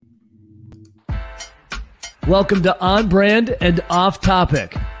Welcome to On Brand and Off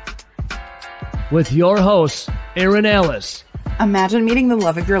Topic with your hosts, Aaron Ellis. Imagine meeting the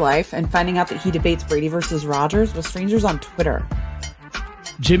love of your life and finding out that he debates Brady versus Rodgers with strangers on Twitter.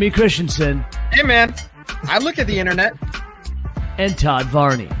 Jimmy Christensen. Hey, man. I look at the internet. And Todd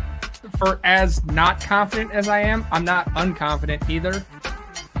Varney. For as not confident as I am, I'm not unconfident either.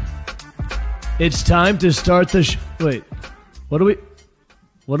 It's time to start the Wait,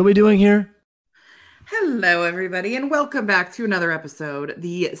 what are we doing here? Hello, everybody, and welcome back to another episode,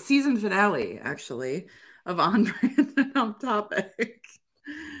 the season finale, actually, of On Brand and Off Topic.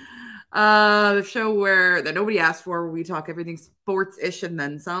 The show that nobody asked for, where we talk everything sports-ish and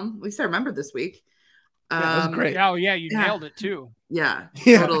then some. At least I remembered this week. That was great. Oh, yeah, you nailed it, too. Yeah,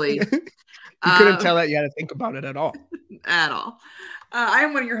 totally. You couldn't tell that you had to think about it at all. At all. I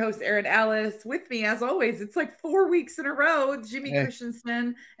am one of your hosts, Aaron Ellis. With me, as always, it's like 4 weeks in a row, Jimmy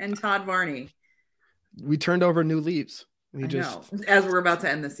Christensen and Todd Varney. We turned over new leaves. As we're about to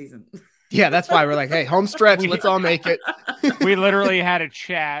end the season. Yeah, that's why we're like, hey, home stretch, let's all make it. We literally had a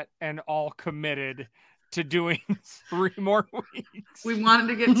chat and all committed to doing 3 more weeks. We wanted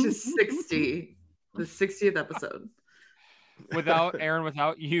to get to 60, the 60th episode.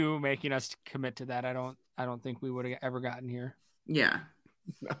 Without you making us commit to that, I don't think we would have ever gotten here. Yeah.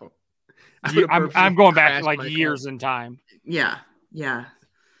 No. I'm going back like years in time. Yeah. Yeah.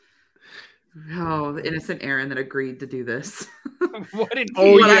 Oh, the innocent Aaron that agreed to do this. What I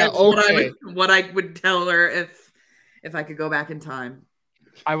would tell her if I could go back in time.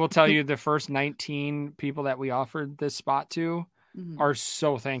 I will tell you, the first 19 people that we offered this spot to are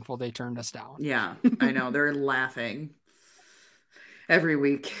so thankful they turned us down. Yeah, I know. They're laughing every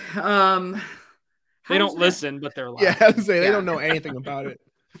week. They don't listen, but they're laughing. Yeah, I was saying, they don't know anything about it.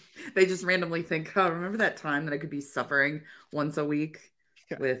 They just randomly think, oh, remember that time that I could be suffering once a week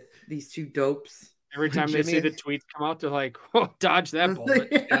with these two dopes? Every time they see the tweets come out, they're like, oh, dodge that bullet.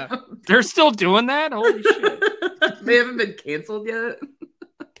 Yeah. They're still doing that? Holy shit. They haven't been canceled yet.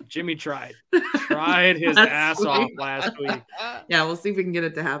 Jimmy tried his ass off last week. Yeah, we'll see if we can get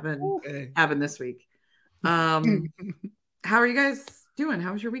it to happen this week. How are you guys doing?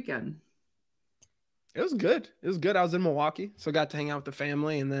 How was your weekend? It was good. I was in Milwaukee, so got to hang out with the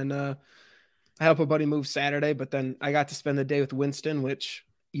family, and then I helped a buddy move Saturday, but then I got to spend the day with Winston, which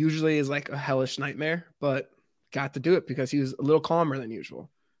usually is like a hellish nightmare, but got to do it because he was a little calmer than usual.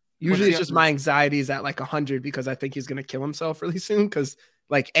 Usually it's just my anxiety is at like 100 because I think he's going to kill himself really soon, because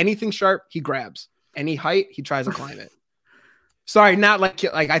like anything sharp, he grabs. Any height, he tries to climb it. Sorry, not like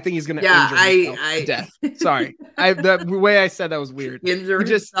I think he's going to injure himself to death. Sorry. The way I said that was weird. Injure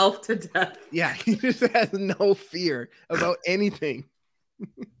himself to death. Yeah, he just has no fear about anything.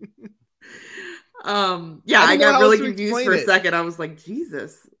 I got really confused for a second. I was like,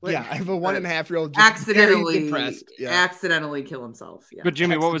 Jesus. I have a 1.5-year-old accidentally depressed. Yeah. Accidentally kill himself. Yeah. But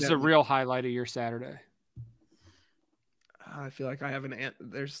Jimmy, what was the real highlight of your Saturday? I feel like I have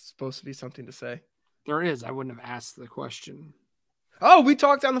there's supposed to be something to say. There is. I wouldn't have asked the question. Oh, we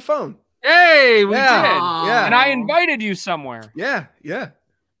talked on the phone. Hey, we did. Yeah. And I invited you somewhere. Yeah.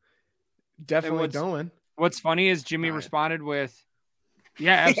 Definitely going. What's funny is Jimmy responded with,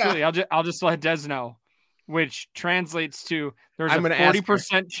 yeah, absolutely. Yeah. I'll just let Des know, which translates to there's a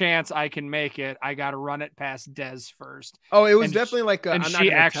 40% chance I can make it. I got to run it past Des first. Oh, it was definitely like and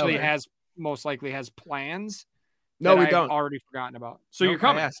she actually most likely has plans. No, we don't. I've already forgotten about. So you're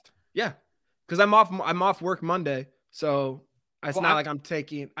coming. Yeah. Because I'm off work Monday. So it's not like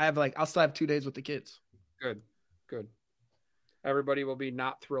I'll still have 2 days with the kids. Good. Everybody will be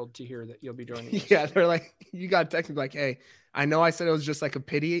not thrilled to hear that you'll be joining us. Yeah, they're like, you got to text me like, hey, I know I said it was just like a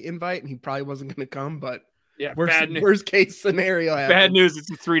pity invite and he probably wasn't going to come, but yeah, worst case scenario happened. Bad news, it's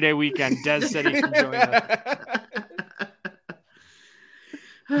a 3-day weekend. Des said he can join us.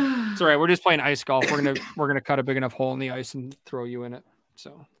 It's all right. We're just playing ice golf. We're gonna cut a big enough hole in the ice and throw you in it.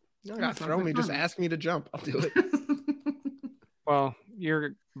 So you don't throw me, just ask me to jump. I'll do it. Well,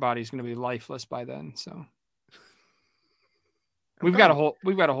 your body's gonna be lifeless by then, so we've got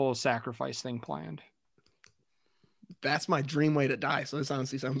a whole sacrifice thing planned. That's my dream way to die. So this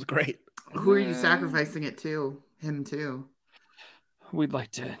honestly sounds great. Who are you sacrificing it to? Him too. We'd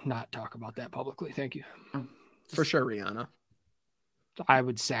like to not talk about that publicly. Thank you. For sure, Rihanna. I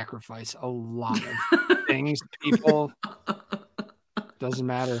would sacrifice a lot of things, people. Doesn't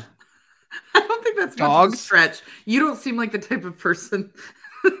matter. I don't think that's much of a stretch. You don't seem like the type of person.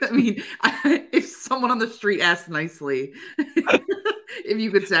 I mean, if someone on the street asked nicely if you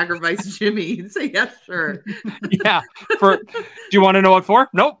could sacrifice Jimmy, you'd say, yeah, sure. Yeah. Do you want to know what for?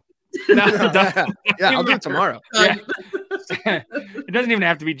 Nope. No, yeah, I'll do it tomorrow. Yeah. It doesn't even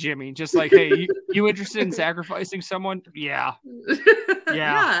have to be Jimmy. Just like, hey, you interested in sacrificing someone? Yeah.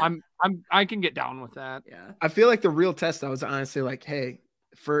 I can get down with that. Yeah. I feel like the real test though is honestly like, hey,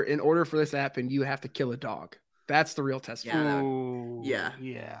 in order for this to happen, you have to kill a dog. That's the real test. Yeah.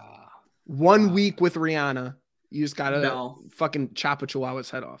 Yeah. 1 week with Rihanna, you just gotta fucking chop a chihuahua's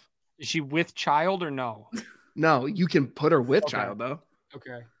head off. Is she with child or no? No, you can put her with child though.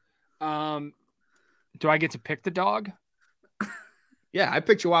 Okay. Do I get to pick the dog? Yeah, I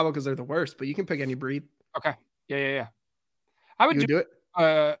pick Chihuahua because they're the worst, but you can pick any breed. Okay. Yeah. I would do it.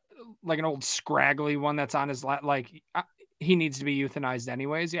 Like an old scraggly one that's on his lap. Like he needs to be euthanized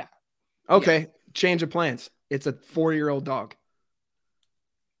anyways. Yeah. Okay. Yeah. Change of plans. It's a 4-year-old dog.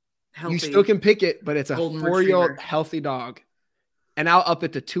 Healthy. You still can pick it, but it's a Golden 4-year-old retriever. healthy dog. And I'll up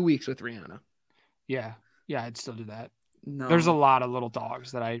it to 2 weeks with Rihanna. Yeah, I'd still do that. No. There's a lot of little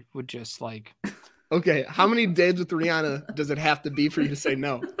dogs that I would just like. Okay, how many days with Rihanna does it have to be for you to say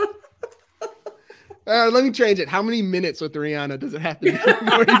no? Let me change it. How many minutes with Rihanna does it have to be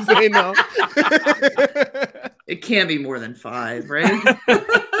before you say no? It can't be more than 5, right?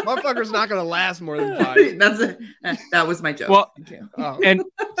 Motherfucker's not going to last more than 5. That was my joke. Well, and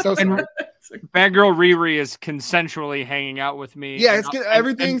Bad Girl Riri is consensually hanging out with me. Yeah,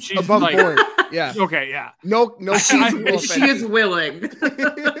 everything's above board. Yeah. Okay. Yeah. No. She is willing.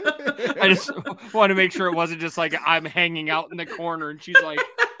 I just want to make sure it wasn't just like I'm hanging out in the corner and she's like,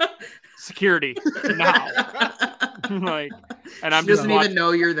 security now. Like, and I'm she doesn't even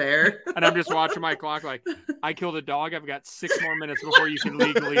know you're there. And I'm just watching my clock. Like, I killed a dog. I've got 6 more minutes before you can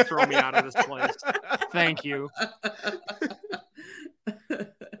legally throw me out of this place. Thank you.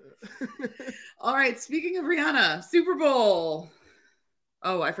 All right. Speaking of Rihanna, Super Bowl.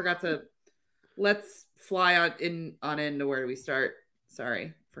 Oh, I forgot to. Let's fly on into where do we start?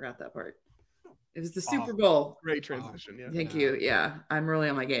 Sorry, forgot that part. It was the Super Bowl. Great transition. Yeah. Thank you. Yeah, I'm really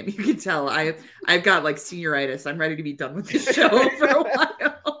on my game. You can tell I've got like senioritis. I'm ready to be done with this show for a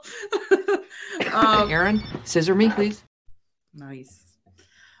while. Aaron, scissor me, please. Nice.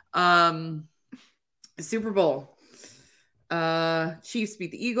 Super Bowl. Chiefs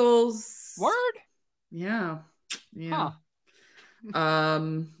beat the Eagles. Word? Yeah. Huh.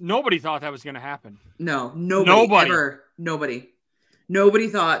 Nobody thought that was going to happen. No, nobody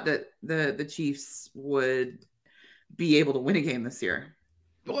thought that the Chiefs would be able to win a game this year.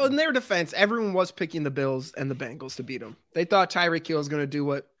 Well, in their defense, everyone was picking the Bills and the Bengals to beat them. They thought Tyreek Hill was going to do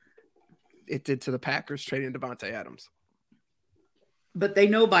what it did to the Packers trading Devontae Adams. But they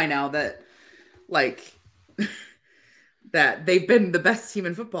know by now that, like, that they've been the best team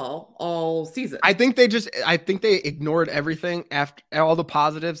in football all season. I think they ignored everything after all the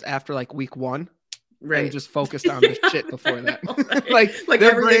positives after like week 1. Right. And just focused on the shit before that. Right. like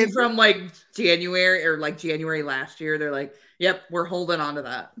everything from like January last year. They're like, yep, we're holding on to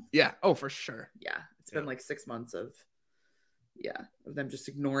that. Yeah. Oh, for sure. Yeah. It's been like 6 months of them just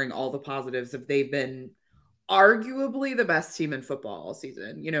ignoring all the positives. If they've been arguably the best team in football all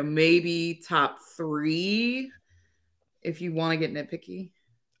season, maybe top 3 if you want to get nitpicky.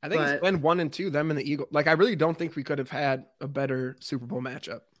 I think it's been 1 and 2, them and the Eagles. Like, I really don't think we could have had a better Super Bowl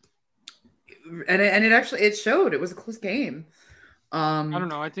matchup. And it showed. It was a close game. I don't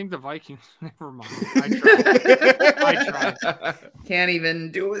know. I think the Vikings. Never mind. I tried. Can't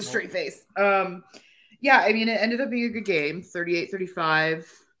even do it with a straight face. Yeah, I mean, it ended up being a good game. 38-35.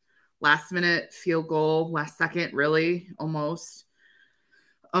 Last minute field goal. Last second, really, almost.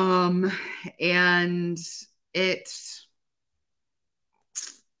 And it.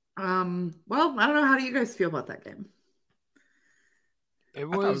 Well, I don't know. How do you guys feel about that game? It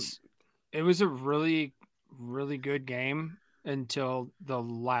was a really, really good game until the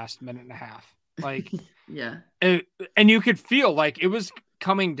last minute and a half. Like, yeah. And you could feel like it was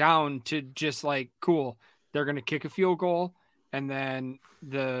coming down to just like, cool, they're going to kick a field goal. And then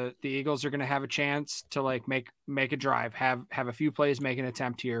the Eagles are going to have a chance to like make a drive, have a few plays, make an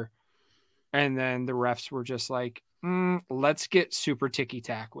attempt here. And then the refs were just like, let's get super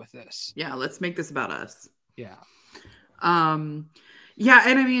ticky-tack with this. Yeah, let's make this about us. Yeah. Yeah,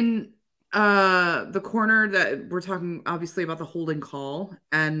 and I mean, the corner that we're talking obviously about the holding call,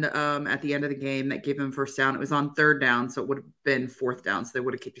 and at the end of the game that gave them first down. It was on 3rd down, so it would have been 4th down, so they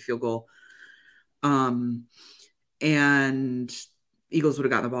would have kicked a field goal. And Eagles would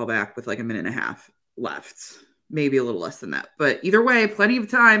have gotten the ball back with like a minute and a half left, maybe a little less than that. But either way, plenty of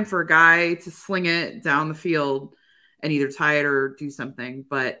time for a guy to sling it down the field and either tie it or do something.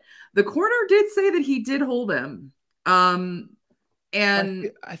 But the corner did say that he did hold him.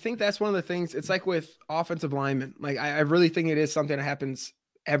 And I think that's one of the things. It's like with offensive linemen. Like I really think it is something that happens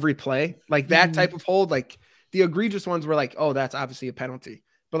every play. Like that type of hold, like the egregious ones were like, oh, that's obviously a penalty.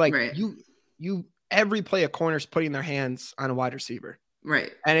 But like you every play, a corner's putting their hands on a wide receiver.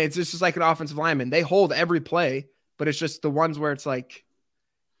 Right. And it's just like an offensive lineman. They hold every play, but it's just the ones where it's like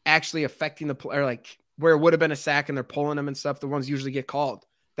actually affecting the player, like where it would have been a sack and they're pulling them and stuff. The ones usually get called.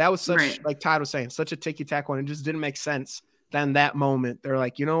 That was such, like Todd was saying, such a ticky-tack one. It just didn't make sense. Then that moment, they're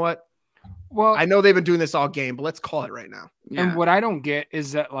like, you know what? Well, I know they've been doing this all game, but let's call it right now. Yeah. And what I don't get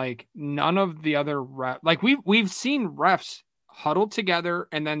is that like none of the other like we've seen refs huddle together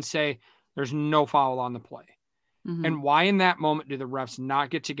and then say there's no foul on the play. Mm-hmm. And why in that moment do the refs not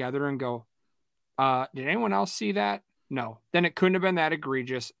get together and go, did anyone else see that? No. Then it couldn't have been that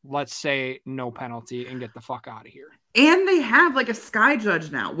egregious. Let's say no penalty and get the fuck out of here. And they have like a sky judge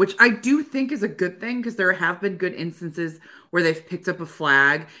now, which I do think is a good thing because there have been good instances where they've picked up a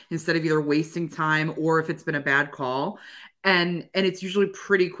flag instead of either wasting time or if it's been a bad call. And it's usually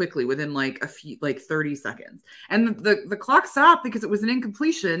pretty quickly within like a few, like 30 seconds. And the clock stopped because it was an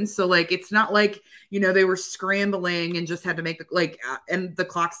incompletion. So like, it's not like, you know, they were scrambling and just had to make the and the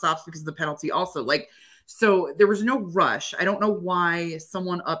clock stops because of the penalty also. Like, so there was no rush. I don't know why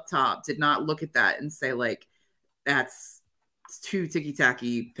someone up top did not look at that and say like, that's too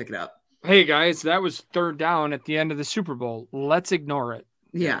ticky-tacky, pick it up. Hey guys, that was third down at the end of the Super Bowl. Let's ignore it.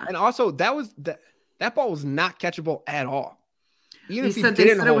 Yeah. And also that ball was not catchable at all. Even if they said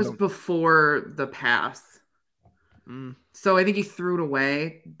it was before the pass. So I think he threw it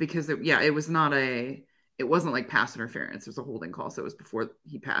away because it wasn't like pass interference. It was a holding call. So it was before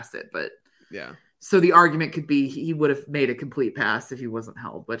he passed it. But yeah. So the argument could be he would have made a complete pass if he wasn't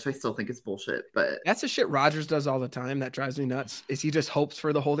held, which I still think is bullshit. But that's the shit Rodgers does all the time. That drives me nuts. Is he just hopes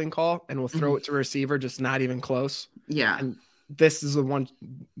for the holding call and will throw it to a receiver, just not even close. Yeah. And this is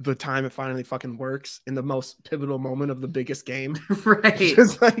the time it finally fucking works in the most pivotal moment of the biggest game. Right.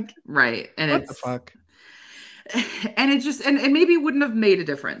 Just like, right. And what the fuck? And it just, and maybe it wouldn't have made a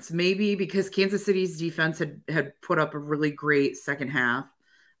difference. Maybe because Kansas City's defense had put up a really great second half.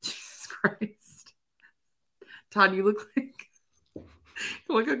 Jesus Christ. Todd, you look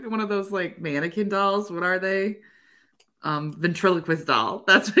like one of those like mannequin dolls. What are they? Ventriloquist doll.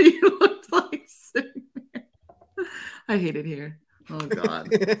 That's what you looked like sitting there. I hate it here. Oh God.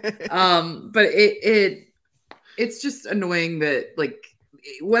 But it's just annoying that like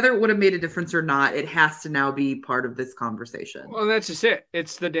whether it would have made a difference or not, it has to now be part of this conversation. Well, that's just it.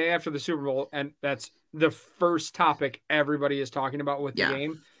 It's the day after the Super Bowl, and that's the first topic everybody is talking about with the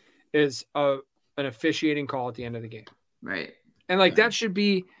game is an officiating call at the end of the game. Right. And like that should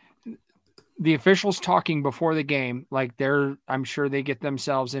be the officials talking before the game. Like I'm sure they get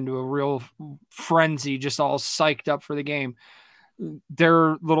themselves into a real frenzy, just all psyched up for the game.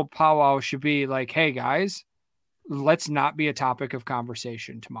 Their little powwow should be like, hey guys, let's not be a topic of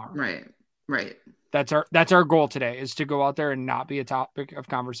conversation tomorrow. Right. Right. That's our goal today is to go out there and not be a topic of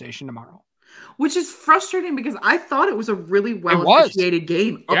conversation tomorrow. Which is frustrating because I thought it was a really well-officiated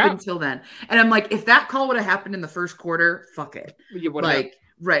game up until then. And I'm like, if that call would have happened in the first quarter, fuck it. Like,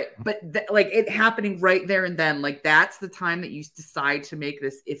 right. But like it happening right there and then, like that's the time that you decide to make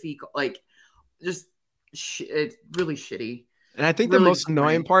this iffy, like just it's really shitty. And I think the most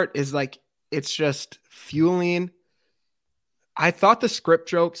annoying part is like, it's just fueling. I thought the script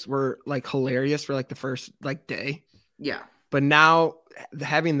jokes were like hilarious for like the first like day. Yeah. But now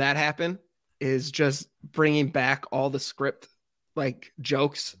having that happen is just bringing back all the script like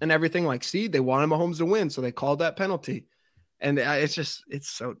jokes and everything. Like, see, they wanted Mahomes to win, so they called that penalty, and it's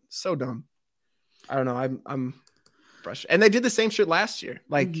so dumb. I don't know. I'm frustrated. And they did the same shit last year.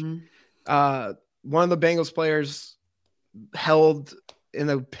 Like, one of the Bengals players held in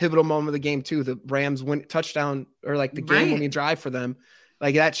the pivotal moment of the game too. The Rams win touchdown or like the game-winning drive for them.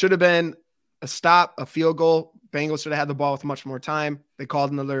 Like that should have been a stop, a field goal. Bengals should have had the ball with much more time. They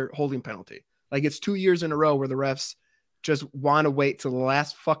called another holding penalty. Like it's 2 years in a row where the refs just want to wait till the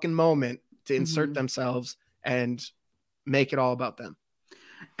last fucking moment to insert themselves and make it all about them.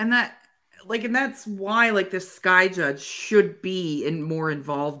 And that's why like the sky judge should be more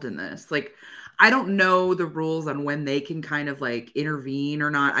involved in this. Like, I don't know the rules on when they can kind of like intervene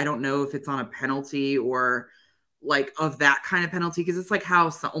or not. I don't know if it's on a penalty or like of that kind of penalty. Cause it's like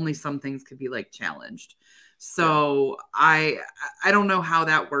how only some things could be like challenged. So I don't know how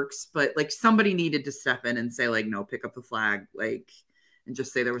that works, but like somebody needed to step in and say like, no, pick up the flag, like, and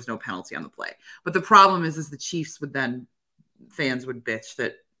just say there was no penalty on the play. But the problem is the Chiefs fans would bitch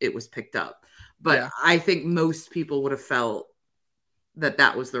that it was picked up. But I think most people would have felt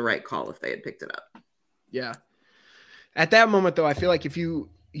that was the right call if they had picked it up. Yeah. At that moment though, I feel like if you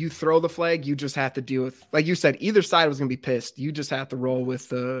throw the flag, you just have to deal with, like you said, either side was going to be pissed. You just have to roll with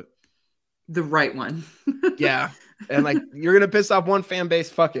the the right one. Yeah. And like, you're going to piss off one fan base.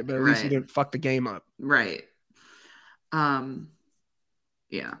 Fuck it. But at least you didn't fuck the game up. Right.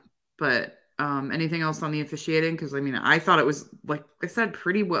 Yeah. But anything else on the officiating? Because I mean, I thought it was, like I said,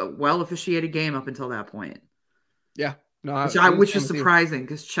 pretty well officiated game up until that point. Yeah. No, which was surprising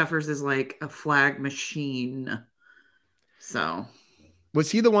because Cheffers is like a flag machine. So was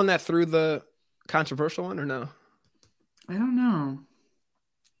he the one that threw the controversial one or no? I don't know.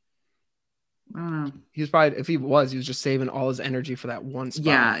 He was probably, if he was just saving all his energy for that one spot.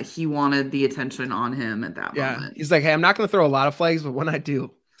 Yeah, he wanted the attention on him at that moment. He's like, hey, I'm not going to throw a lot of flags, but when I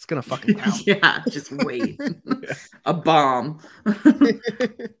do, it's going to fucking count. Yeah, just wait. A bomb.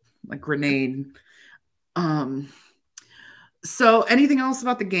 A grenade. So anything else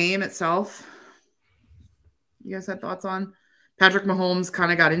about the game itself you guys had thoughts on? Patrick Mahomes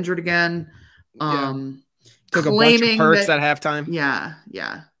kind of got injured again. Took a bunch of perks at halftime.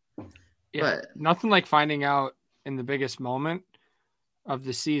 Yeah. But nothing like finding out in the biggest moment of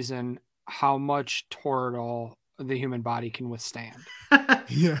the season how much Toradol the human body can withstand.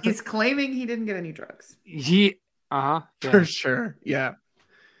 Yeah. He's claiming he didn't get any drugs. For sure. Yeah.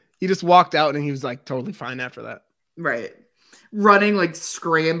 He just walked out and he was like totally fine after that. Right. Running, like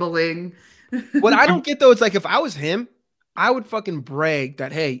scrambling. What I don't get though, it's like if I was him, I would fucking brag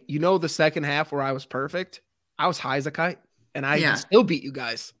that, hey, the second half where I was perfect, I was high as a kite and I still beat you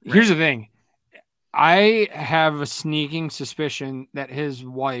guys. Here's the thing. I have a sneaking suspicion that his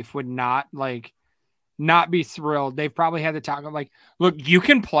wife would not be thrilled. They've probably had the talk of like, look, you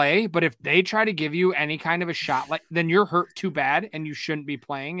can play, but if they try to give you any kind of a shot, then you're hurt too bad and you shouldn't be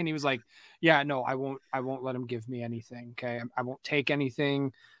playing. And he was like, yeah, no, I won't let him give me anything. Okay. I won't take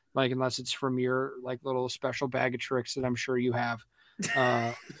anything unless it's from your little special bag of tricks that I'm sure you have.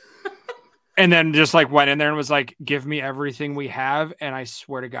 And then just went in there and was like, give me everything we have. And I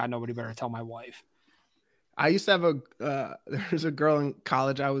swear to God, nobody better tell my wife. I used to have there's a girl in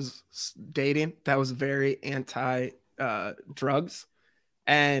college I was dating that was very anti drugs.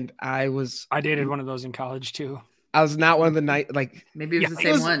 And I dated one of those in college too. I was not one of the maybe it was the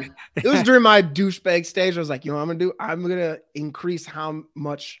same one. It was during my douchebag stage. I was like, what I'm going to do? I'm going to increase how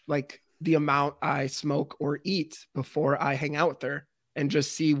much the amount I smoke or eat before I hang out with her and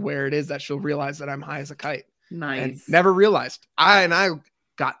just see where it is that she'll realize that I'm high as a kite. Nice. And never realized. I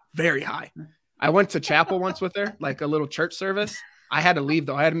got very high. I went to chapel once with her, a little church service. I had to leave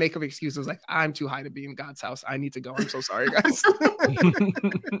though. I had to make up excuses. I'm too high to be in God's house. I need to go. I'm so sorry, guys.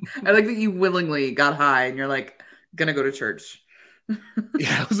 I like that you willingly got high and you're like, gonna go to church.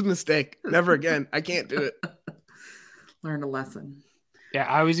 Yeah, it was a mistake. Never again. I can't do it. Learned a lesson. Yeah,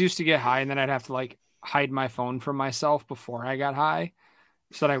 I always used to get high and then I'd have to hide my phone from myself before I got high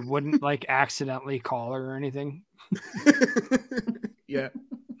so that I wouldn't accidentally call her or anything. Yeah.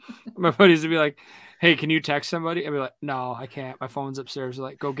 My buddies would be like, hey, can you text somebody? I'd be like, no, I can't. My phone's upstairs. They're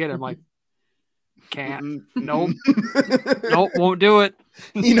like, go get it. I'm like, can't. Nope. Nope, won't do it.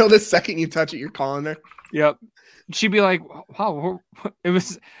 The second you touch it, you're calling her. Yep. She'd be like, wow, it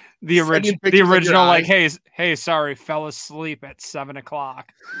was the original hey, sorry, fell asleep at 7:00.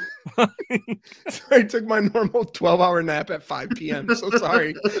 Sorry, took my normal 12-hour nap at 5 p.m. So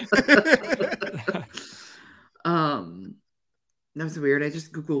sorry. That was weird. I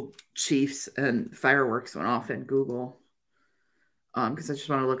just Googled Chiefs and fireworks went off in Google. Because I just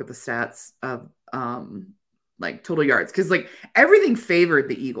want to look at the stats of total yards. Because everything favored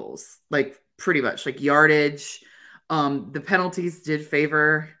the Eagles. Pretty much. Yardage. The penalties did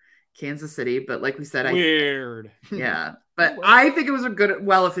favor Kansas City, but like we said, weird. Yeah. But I think it was a good,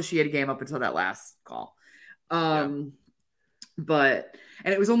 well officiated game up until that last call. But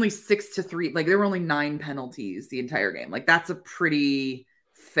and it was only 6-3. There were only 9 penalties the entire game. That's a pretty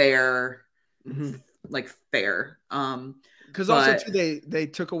fair, fair. Because also too, they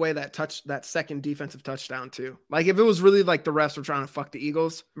took away that second defensive touchdown too. If it was really the refs were trying to fuck the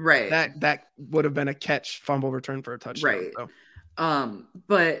Eagles, right? That would have been a catch fumble return for a touchdown, right? So.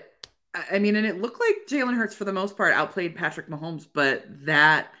 But I mean, and it looked like Jalen Hurts for the most part outplayed Patrick Mahomes, but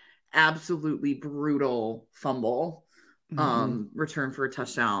that absolutely brutal fumble. Return for a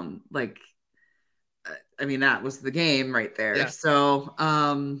touchdown. I mean, that was the game right there. Yeah. So,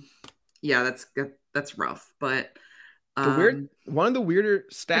 that's rough. But one of the weirder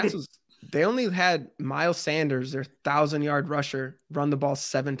stats was they only had Miles Sanders, their 1,000-yard rusher, run the ball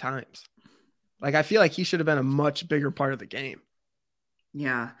 7 times. I feel like he should have been a much bigger part of the game.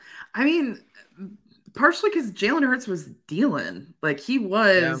 Yeah. I mean, partially because Jalen Hurts was dealing. He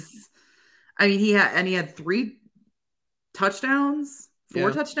was. I mean, he had 3 touchdowns,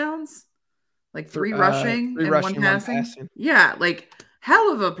 4 touchdowns, 3 rushing 3 and rushing, 1 passing. Yeah,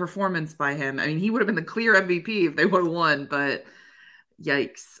 hell of a performance by him. I mean, he would have been the clear MVP if they would have won, but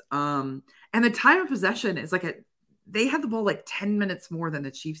yikes. And the time of possession is like they had the ball like 10 minutes more than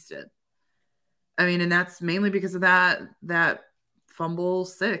the Chiefs did. I mean, and that's mainly because of that fumble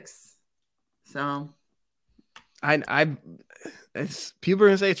 6. So people are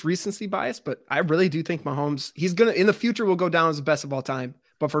gonna say it's recency bias, but I really do think Mahomes, he's gonna in the future will go down as the best of all time.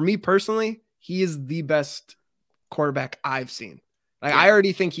 But for me personally, he is the best quarterback I've seen. Like, I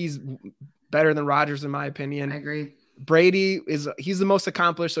already think he's better than Rodgers in my opinion. I agree. Brady he's the most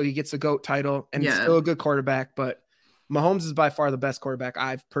accomplished, so he gets the GOAT title, and he's still a good quarterback. But Mahomes is by far the best quarterback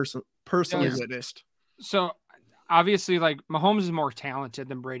I've personally witnessed. So obviously, like, Mahomes is more talented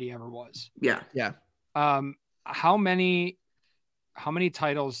than Brady ever was. Yeah. Yeah. How many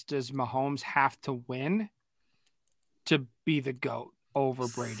titles does Mahomes have to win to be the GOAT over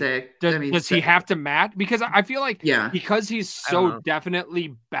Brady? Does he have to match? Because I feel like because he's so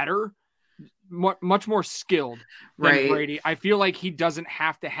definitely better, much more skilled than Brady, I feel like he doesn't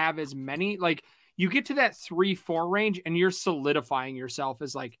have to have as many. Like, you get to that 3-4 range and you're solidifying yourself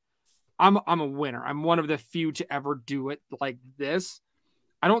as like, I'm a winner. I'm one of the few to ever do it like this.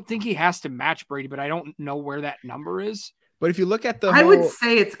 I don't think he has to match Brady, but I don't know where that number is. But if you look at I would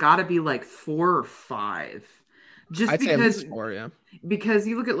say it's got to be like 4 or 5. Just I'd say at least 4, yeah. Because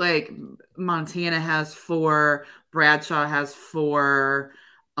you look at like Montana has 4, Bradshaw has 4,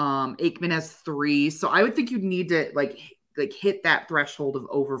 Aikman has 3. So I would think you'd need to like hit that threshold of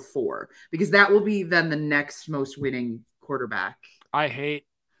over 4, because that will be then the next most winning quarterback. I hate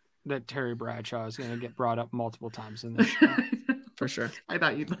that Terry Bradshaw is going to get brought up multiple times in this show. For sure. I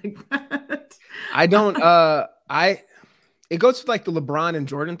thought you'd like that. I don't. It goes with like the LeBron and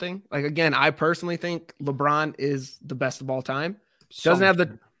Jordan thing. Like, again, I personally think LeBron is the best of all time. Doesn't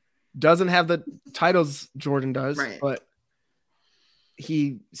have the titles Jordan does, but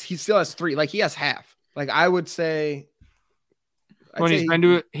he still has 3. Like, he has half. Like, I would say.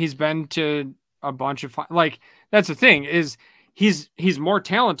 He's been to a bunch of like, that's the thing is he's more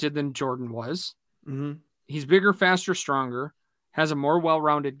talented than Jordan was. Mm-hmm. He's bigger, faster, stronger, has a more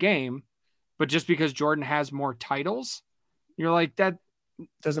well-rounded game, but just because Jordan has more titles, you're like, that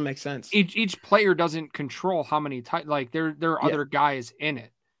doesn't make sense. Each player doesn't control how many titles. Like, there are other guys in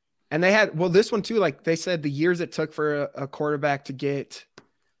it. And they had, this one too, like they said, the years it took for a quarterback to get,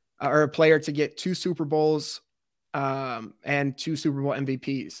 or a player to get 2 Super Bowls and 2 Super Bowl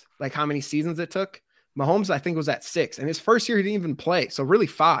MVPs, like how many seasons it took. Mahomes, I think, was at 6, and his first year he didn't even play, so really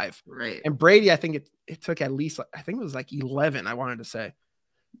 5. Right. And Brady, I think it took at least, I think it was like 11. I wanted to say,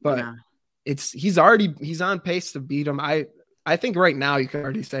 but he's on pace to beat him. I think right now you could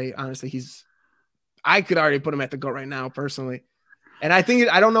already say, honestly, I could already put him at the GOAT right now personally. And I think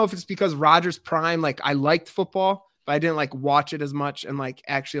I don't know if it's because Rodgers prime, like, I liked football, but I didn't like watch it as much and like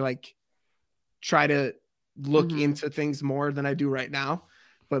actually like try to look into things more than I do right now.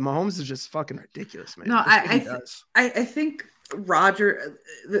 But Mahomes is just fucking ridiculous, man. No, I think Rodgers,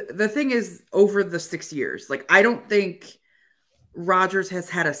 the thing is, over the 6 years, like, I don't think Rodgers has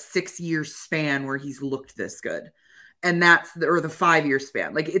had a 6-year span where he's looked this good. And that's the 5-year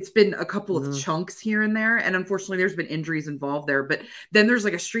span. Like, it's been a couple of chunks here and there. And unfortunately, there's been injuries involved there. But then there's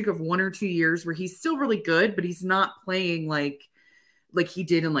like a streak of 1 or 2 years where he's still really good, but he's not playing like he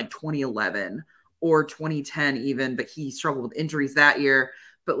did in like 2011 or 2010 even. But he struggled with injuries that year.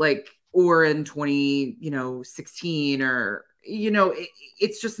 But like, or in 2016 or,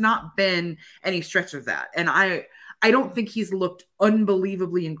 it's just not been any stretch of that. And I don't think he's looked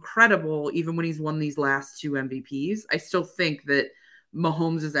unbelievably incredible even when he's won these last 2 MVPs. I still think that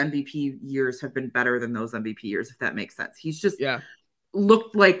Mahomes' MVP years have been better than those MVP years, if that makes sense. He's just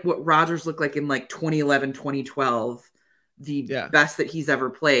looked like what Rodgers looked like in like 2011, 2012, the best that he's ever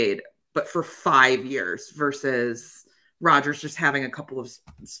played, but for 5 years versus Rodgers just having a couple of,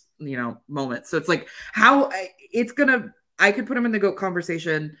 moments. So it's like I could put him in the GOAT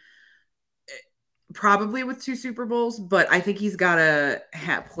conversation probably with 2 Super Bowls, but I think he's got to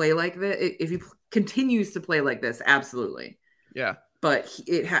play like this. If he continues to play like this, absolutely. Yeah. But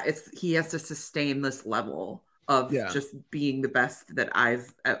he has to sustain this level of just being the best that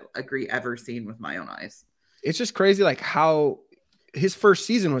I've ever seen with my own eyes. It's just crazy, like how his first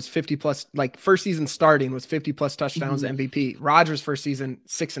season was 50 plus, like first season starting was 50 plus touchdowns MVP. Rodgers' first season,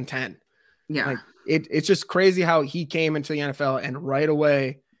 6 and 10. Yeah. Like it's just crazy how he came into the NFL and right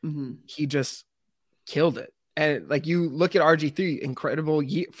away he just killed it. And like, you look at RG3, incredible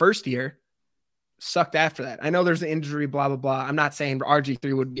first year, sucked after that. I know there's an injury, blah, blah, blah. I'm not saying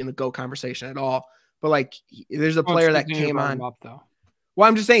RG3 would be in the GOAT conversation at all, but like, there's a player that came on. Well,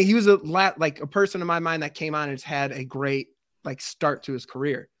 I'm just saying he was a person in my mind that came on and has had a great like start to his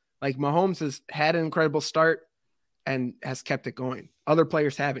career. Like Mahomes has had an incredible start and has kept it going. Other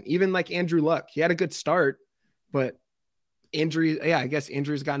players haven't. Even like Andrew Luck, he had a good start, but injuries. Yeah, I guess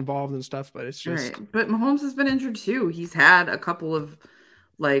injuries got involved and stuff. But it's just. Right. But Mahomes has been injured too. He's had a couple of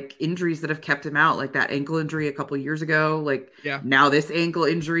like injuries that have kept him out, like that ankle injury a couple of years ago. Like now this ankle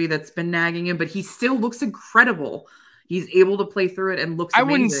injury that's been nagging him, but he still looks incredible. He's able to play through it and looks amazing.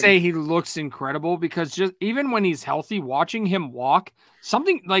 I wouldn't say he looks incredible because just even when he's healthy, watching him walk,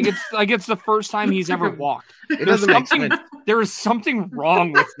 something like it's the first time he's ever walked. It doesn't make sense. There is something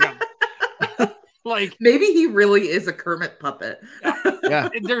wrong with him. Like maybe he really is a Kermit puppet. Yeah.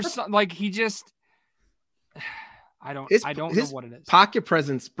 There's like he just I don't know what it is. Pocket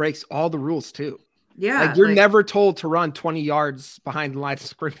presence breaks all the rules too. Yeah. Like you're never told to run 20 yards behind the line of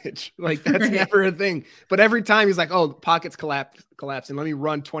scrimmage. Like that's never a thing. But every time he's like, oh, the pocket's collapsing. Let me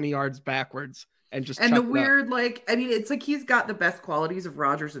run 20 yards backwards and just. And the weird, like, I mean, it's like he's got the best qualities of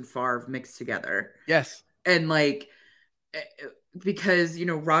Rodgers and Favre mixed together. Yes. And like, because, you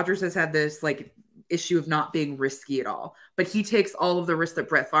know, Rodgers has had this like issue of not being risky at all, but he takes all of the risks that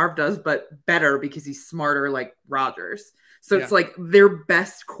Brett Favre does, but better because he's smarter like Rodgers. So it's like their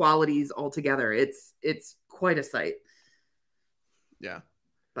best qualities altogether. It's quite a sight. Yeah.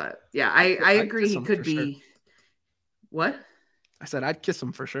 But yeah, I agree. He could be. Sure. What? I said I'd kiss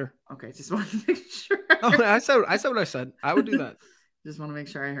him for sure. Okay, just want to make sure. Oh, I said what I said. I would do that. Just want to make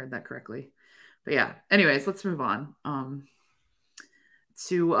sure I heard that correctly. But yeah. Anyways, let's move on. We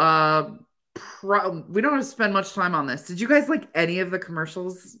don't have to spend much time on this. Did you guys like any of the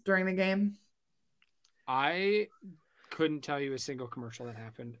commercials during the game? I couldn't tell you a single commercial that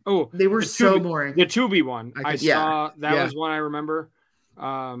happened. Oh, they were so boring. The Tubi one. I saw that was one I remember.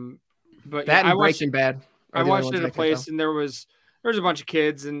 But that I watched Breaking Bad. I watched it at a place and there was a bunch of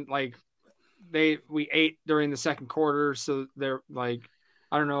kids and like we ate during the second quarter. So they're like,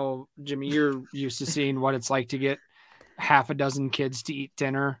 I don't know, Jimmy, you're used to seeing what it's like to get half a dozen kids to eat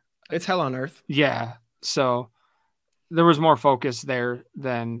dinner. It's hell on earth. Yeah. So there was more focus there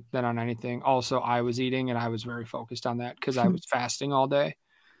than on anything. Also, I was eating and I was very focused on that because I was fasting all day.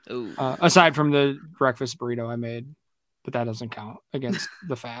 Aside from the breakfast burrito I made, but that doesn't count against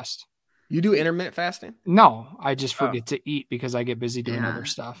the fast. You do intermittent fasting? No, I just forget to eat because I get busy doing other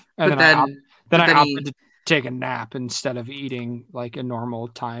stuff. And then I opted to take a nap instead of eating like a normal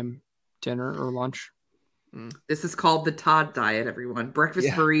time dinner or lunch. This is called the Todd diet, everyone. Breakfast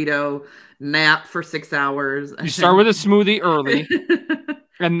burrito, nap for 6 hours. You start with a smoothie early,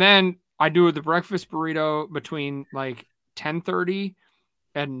 and then I do the breakfast burrito between like 10:30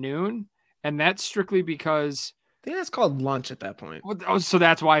 and noon, and that's strictly because I think that's called lunch at that point. So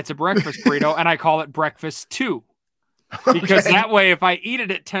that's why it's a breakfast burrito, and I call it breakfast 2. Because that way, if I eat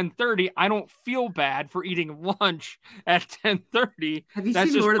it at 10:30, I don't feel bad for eating lunch at 10:30. Have you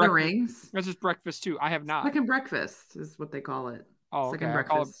seen Lord of the Rings? That's just breakfast 2. I have not. Second breakfast is what they call it. Oh, second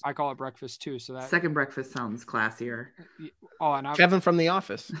breakfast. I call it breakfast 2. So that second breakfast sounds classier. Oh, and Kevin from The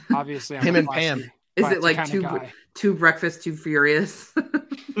Office. Obviously, him and Pam. Is it like two breakfast, too furious?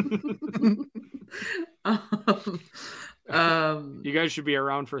 You guys should be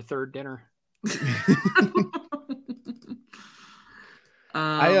around for third dinner.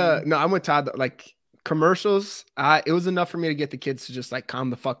 I'm with Todd. Like commercials, it was enough for me to get the kids to just like calm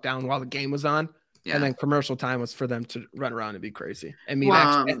the fuck down while the game was on, and then commercial time was for them to run around and be crazy. And me,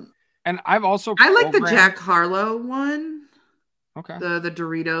 and I've also I like the Jack Harlow one. Okay, the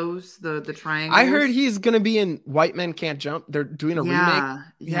Doritos, the triangle. I heard he's gonna be in White Men Can't Jump. They're doing a remake.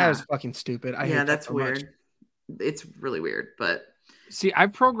 Yeah, it was fucking stupid. I hate that's so weird. Much. It's really weird, but see,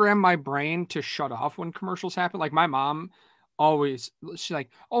 I've programmed my brain to shut off when commercials happen. Like my mom. She's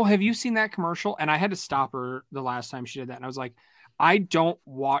like, oh, have you seen that commercial? And I had to stop her the last time she did that. And I was like, I don't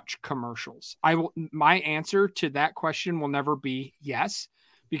watch commercials. My answer to that question will never be yes,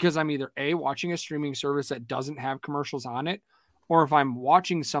 because I'm either A, watching a streaming service that doesn't have commercials on it, or if I'm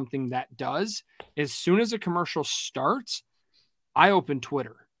watching something that does, as soon as a commercial starts, I open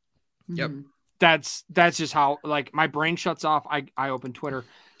Twitter. Yep. That's just how like my brain shuts off. I open Twitter.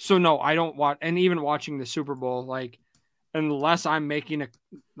 So no, I don't watch. And even watching the Super Bowl, like, unless I'm making a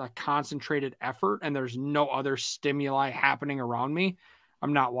concentrated effort and there's no other stimuli happening around me,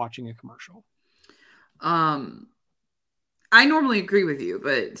 I'm not watching a commercial. I normally agree with you,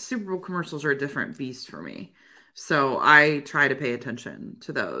 but Super Bowl commercials are a different beast for me. So I try to pay attention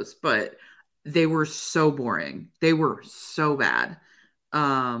to those, but they were so boring. They were so bad.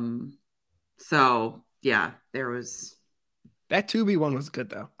 So yeah, there was. That Tubi one was good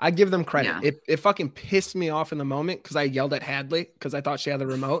though. I give them credit. Yeah. It fucking pissed me off in the moment because I yelled at Hadley because I thought she had the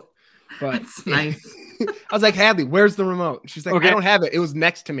remote. But that's nice. I was like, Hadley, where's the remote? She's like, okay. I don't have it. It was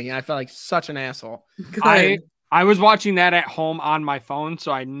next to me. And I felt like such an asshole. I was watching that at home on my phone,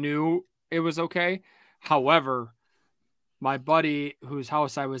 so I knew it was okay. However, my buddy whose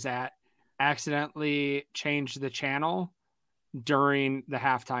house I was at accidentally changed the channel during the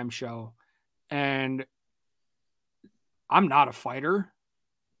halftime show. And I'm not a fighter,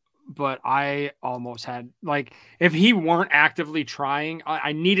 but I almost had, like, if he weren't actively trying,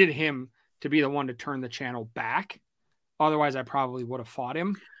 I needed him to be the one to turn the channel back. Otherwise, I probably would have fought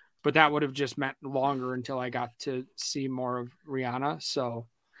him, but that would have just meant longer until I got to see more of Rihanna. So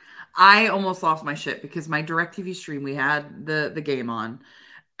I almost lost my shit because my DirecTV stream, we had the game on,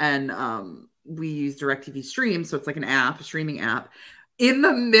 and we use DirecTV Stream. So it's like an app, a streaming app. In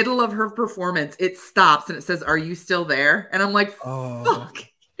the middle of her performance, it stops and it says, "Are you still there?" And I'm like, fuck.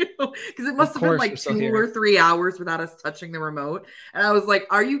 Because it must have been like 2 or 3 hours without us touching the remote. And I was like,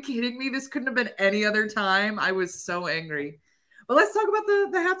 are you kidding me? This couldn't have been any other time. I was so angry. But let's talk about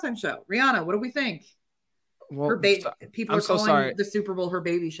the halftime show. Rihanna, what do we think? Well, people are calling the Super Bowl her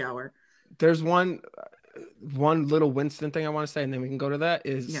baby shower. There's one little Winston thing I want to say, and then we can go to that.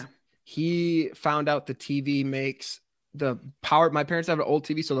 He found out the TV makes the power. My parents have an old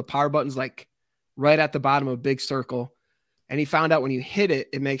TV, so the power button's like right at the bottom of a big circle. And he found out when you hit it,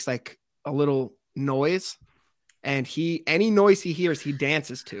 it makes like a little noise. And any noise he hears, he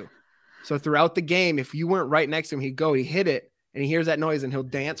dances to. So throughout the game, if you weren't right next to him, he'd hit it, and he hears that noise, and he'll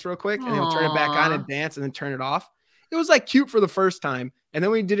dance real quick, and he'll turn it back on and dance, and then turn it off. It was like cute for the first time. And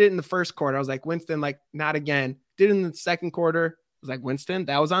then we did it in the first quarter. I was like, Winston, like, not again. Did it in the second quarter. I was like, Winston,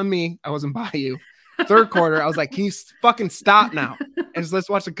 that was on me. I wasn't by you. Third quarter, I was like, can you fucking stop now? And just let's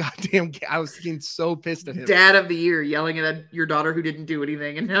watch the goddamn game. I was getting so pissed at him. Dad of the year yelling at your daughter who didn't do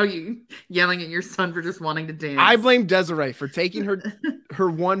anything, and now you yelling at your son for just wanting to dance. I blame Desiree for taking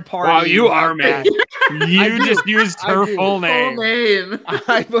her one part. Wow, you are mad. You just used her full name.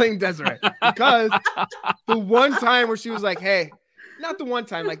 I blame Desiree because the one time where she was like, hey, not the one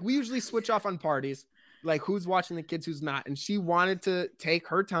time, like we usually switch off on parties, like who's watching the kids, who's not. And she wanted to take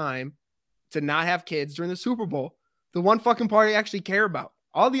her time to not have kids during the Super Bowl. The one fucking party I actually care about.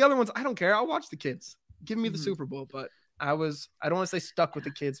 All the other ones, I don't care. I'll watch the kids. Give me the Super Bowl. But I don't want to say stuck with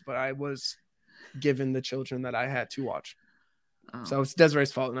the kids, but I was given the children that I had to watch. Oh. So it's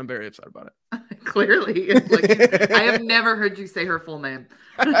Desiree's fault, and I'm very upset about it. Clearly. I have never heard you say her full name.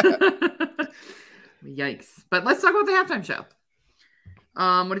 Yikes. But let's talk about the halftime show.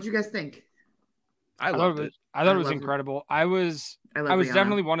 What did you guys think? I loved it. I thought it was incredible. I was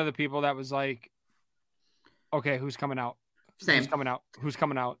definitely one of the people that was like, okay, who's coming out? Same. Who's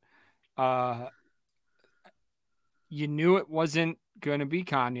coming out? You knew it wasn't going to be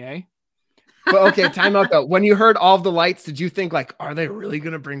Kanye. But okay, time out though. When you heard all of the lights, did you think like, are they really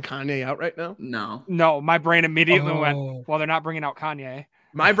going to bring Kanye out right now? No, my brain immediately went, well, they're not bringing out Kanye.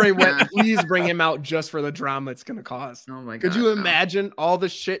 My brain went, please bring him out just for the drama it's going to cause. Oh my God. Could you imagine all the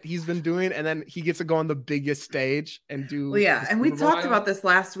shit he's been doing, and then he gets to go on the biggest stage and do. Well, yeah. And we talked about this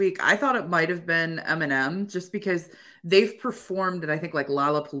last week. I thought it might've been Eminem just because they've performed at, I think, like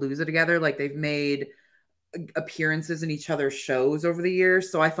Lollapalooza together. Like they've made appearances in each other's shows over the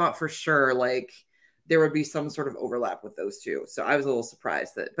years. So I thought for sure, like there would be some sort of overlap with those two. So I was a little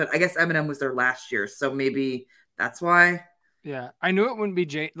surprised but I guess Eminem was there last year. So maybe that's why. Yeah, I knew it wouldn't be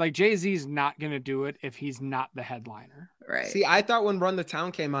Jay-Z's not going to do it if he's not the headliner. Right. See, I thought when Run the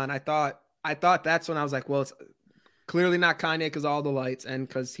Town came on, I thought that's when I was like, well, it's clearly not Kanye because all the lights and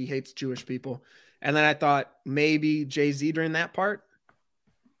because he hates Jewish people. And then I thought maybe Jay-Z during that part.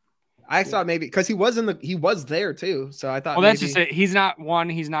 I thought maybe because he was there too. So I thought, well, that's just it. He's not going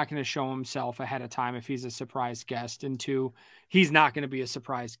to show himself ahead of time if he's a surprise guest. And two, he's not going to be a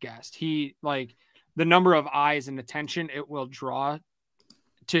surprise guest. The number of eyes and attention it will draw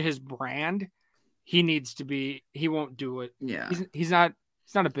to his brand, he won't do it. Yeah. He's not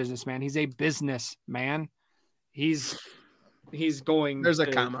a businessman. He's a businessman. He's going. There's a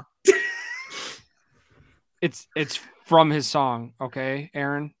comma. It's from his song. Okay,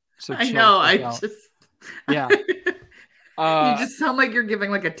 Aaron. So I know. Yeah. You just sound like you're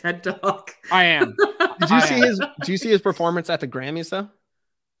giving like a TED talk. I am. Did you see his performance at the Grammys though?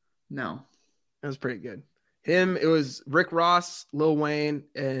 No. It was pretty good. It was Rick Ross, Lil Wayne,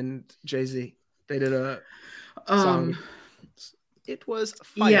 and Jay-Z. They did a song. It was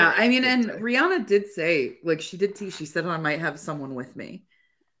fire. Yeah, I mean, and Rihanna did say, like, she said, I might have someone with me.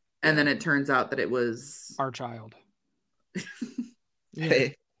 And then it turns out that it was our child.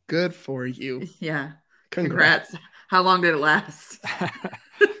 Hey, good for you. Yeah. Congrats. How long did it last? I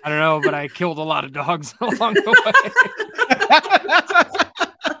don't know, but I killed a lot of dogs along the way.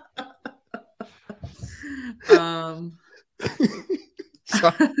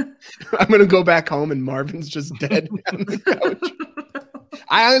 So I'm gonna go back home and Marvin's just dead on the couch.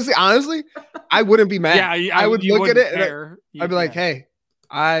 I honestly, I wouldn't be mad. Yeah, I would look at it and I'd be like, "Hey,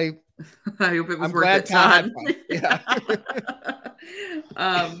 I hope it was I'm worth glad it, Todd." Yeah.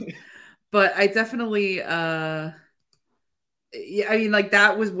 But I definitely, yeah, I mean, like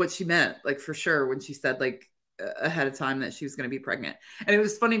that was what she meant, like for sure, when she said like ahead of time that she was going to be pregnant. And it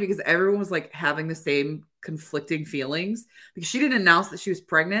was funny because everyone was like having the same conflicting feelings because she didn't announce that she was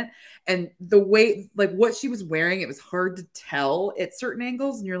pregnant, and the way like what she was wearing, it was hard to tell at certain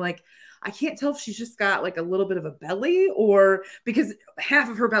angles, and you're like, I can't tell if she's just got like a little bit of a belly or because half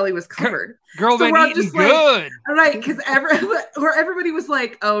of her belly was covered. Girl, so been eating good. Like, right, because everybody was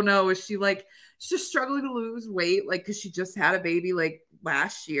like, oh no, is she like she's just struggling to lose weight, like because she just had a baby like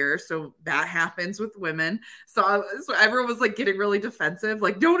last year, so that happens with women. So everyone was like getting really defensive,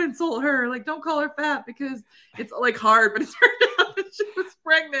 like don't insult her, like don't call her fat because it's like hard. But it turned out that she was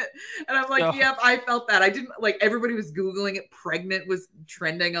pregnant, and I'm like, yep, I felt that. I didn't like everybody was googling it. Pregnant was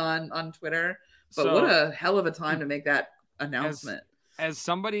trending on Twitter, but what a hell of a time to make that announcement. As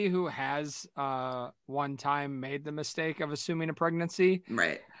somebody who has one time made the mistake of assuming a pregnancy,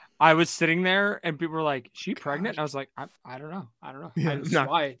 right? I was sitting there and people were like, "She pregnant?" And I was like, I don't know. Yeah,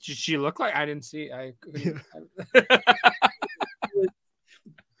 why? Did she look like? I didn't see.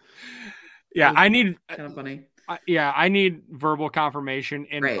 Yeah, I need kind of funny. I need verbal confirmation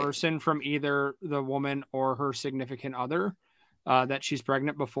in person from either the woman or her significant other that she's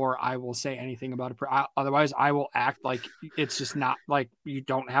pregnant before I will say anything about it. Otherwise, I will act like it's just not like you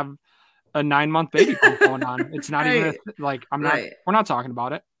don't have a 9-month baby going on. It's not even like I'm not. We're not talking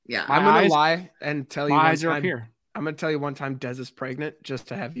about it. Yeah, I'm gonna lie and tell you. My eyes are up here. I'm gonna tell you one time Des is pregnant just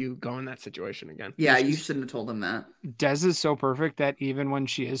to have you go in that situation again. Yeah, you shouldn't have told him that. Des is so perfect that even when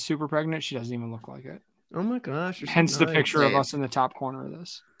she is super pregnant, she doesn't even look like it. Oh my gosh! Hence the picture of us in the top corner of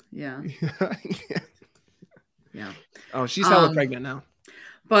this. Yeah. Yeah. Oh, she's hella pregnant now.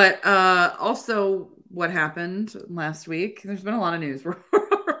 But also, what happened last week? There's been a lot of news. We're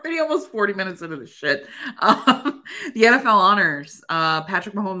already almost 40 minutes into the shit. The NFL honors.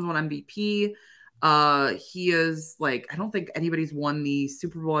 Patrick Mahomes won MVP. He is like, I don't think anybody's won the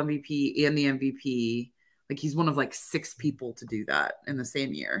Super Bowl MVP and the MVP. Like he's one of like 6 people to do that in the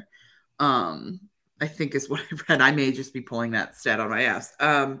same year. I think is what I read. I may just be pulling that stat on my ass.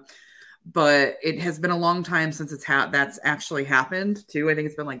 But it has been a long time since that's actually happened too. I think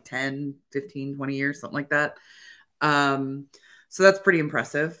it's been like 10, 15, 20 years, something like that. So that's pretty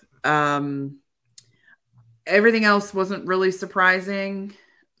impressive. Everything else wasn't really surprising.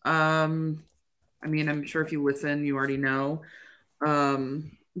 I mean, I'm sure if you listen, you already know.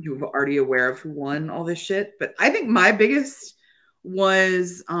 You're already aware of who won all this shit. But I think my biggest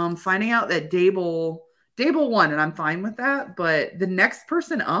was finding out that Dable won, and I'm fine with that. But the next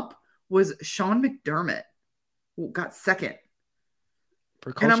person up was Sean McDermott, who got second.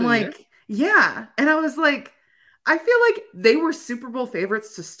 And I'm like, yeah. And I was like, I feel like they were Super Bowl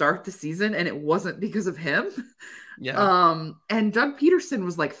favorites to start the season, and it wasn't because of him. Yeah. And Doug Peterson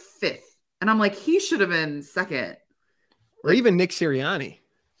was like 5th. And I'm like, he should have been 2nd. Or even Nick Sirianni.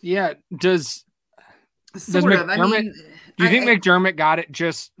 Yeah. Does McDermott, I mean, do you think McDermott got it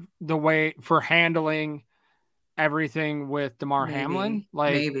just the way for handling everything with DeMar Hamlin?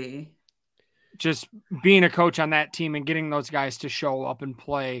 Like maybe. Just being a coach on that team and getting those guys to show up and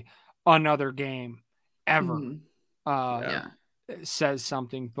play another game ever says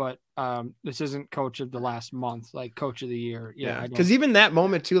something. But this isn't coach of the last month, like coach of the year. Yeah. Because even that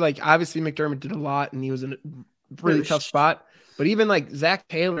moment too, like obviously McDermott did a lot and he was in a really tough spot. But even like Zach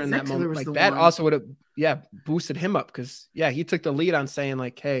Taylor in that moment, like that also would have boosted him up because he took the lead on saying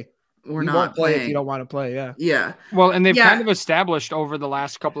like, hey, we won't play if you don't want to play. Yeah. Well, and they've kind of established over the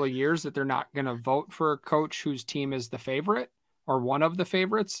last couple of years that they're not going to vote for a coach whose team is the favorite or one of the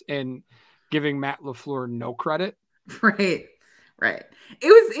favorites, and giving Matt LaFleur no credit. Right. It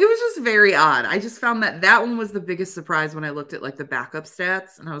was just very odd. I just found that one was the biggest surprise when I looked at like the backup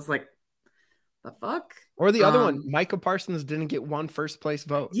stats, and I was like, the fuck? Or the other one, Micah Parsons didn't get one first place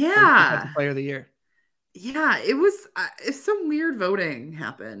vote. Yeah. Player of the year. Yeah, it was some weird voting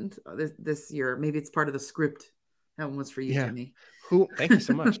happened this year. Maybe it's part of the script. That one was for you, Jimmy. Thank you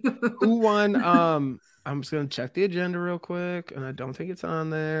so much. Who won? I'm just gonna check the agenda real quick, and I don't think it's on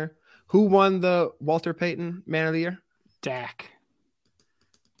there. Who won the Walter Payton Man of the Year? Dak.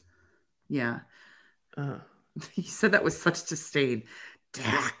 Yeah. He said that with such disdain.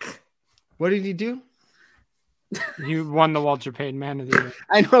 Dak. What did he do? He won the Walter Payton Man of the Year.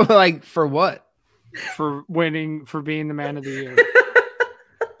 I know, like for what? For winning, for being the Man of the Year.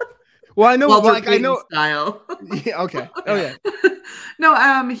 Well, I know, Walter like I know style. Yeah, okay. Oh yeah. No,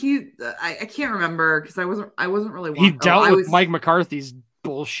 I can't remember because I wasn't really. He dealt with Mike McCarthy's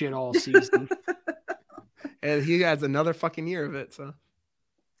bullshit all season, and he has another fucking year of it. So,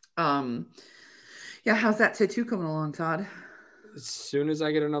 yeah. How's that tattoo coming along, Todd? As soon as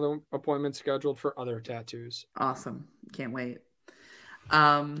I get another appointment scheduled for other tattoos. Awesome. Can't wait.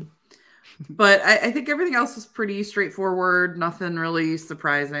 But I think everything else was pretty straightforward. Nothing really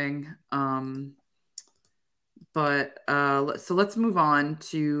surprising. But so let's move on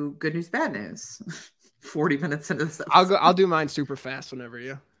to good news, bad news. 40 minutes into this episode. I'll do mine super fast whenever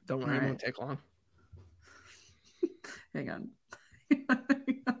you. Don't worry, it won't take long. Hang on.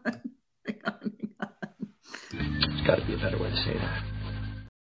 There's got to be a better way to say that.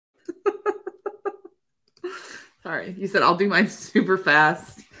 Sorry, you said I'll do mine super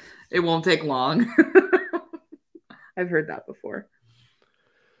fast. It won't take long. I've heard that before.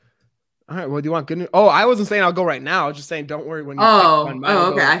 All right. Well, do you want good news? Oh, I wasn't saying I'll go right now. I was just saying don't worry when you.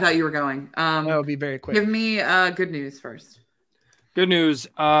 Okay. I thought you were going. That'll be very quick. Give me good news first. Good news.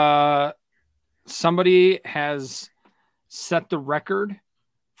 Somebody has set the record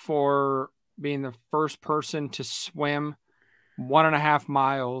for being the first person to swim 1.5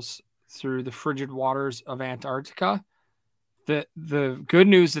 miles through the frigid waters of Antarctica. The good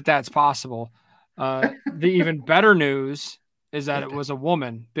news that's possible. The even better news is that it was a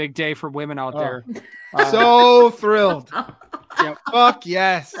woman. Big day for women out there. So thrilled. Yep. Fuck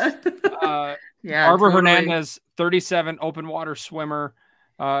yes. Yeah. Barbara Hernandez, 37 open water swimmer.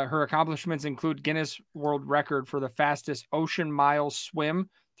 Her accomplishments include Guinness World Record for the fastest ocean mile swim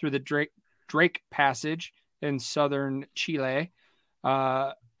through the Drake Passage in southern Chile,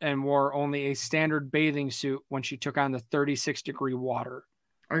 and wore only a standard bathing suit when she took on the 36-degree water.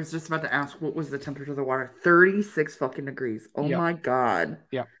 I was just about to ask, what was the temperature of the water? 36 fucking degrees. Oh my God.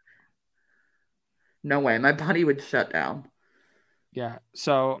 Yeah. No way. My body would shut down. Yeah.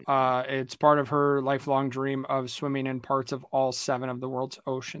 So it's part of her lifelong dream of swimming in parts of all 7 of the world's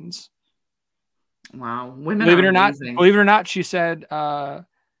oceans. Wow. Women believe it or not, she said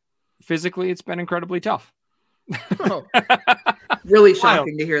physically it's been incredibly tough. Oh. Really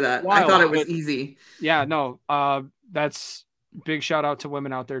shocking to hear that. I thought it was easy. Yeah, no. That's big shout out to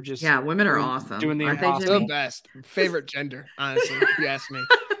women out there. Women are awesome. Doing the best. Favorite gender, honestly, if you ask me.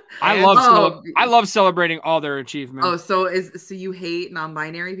 I love celebrating all their achievements. Oh, so you hate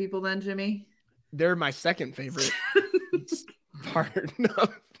non-binary people then, Jimmy? They're my second favorite part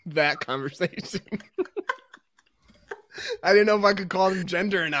of that conversation. I didn't know if I could call them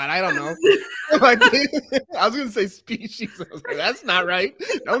gender or not. I don't know. I was going to say species. I was like, that's not right.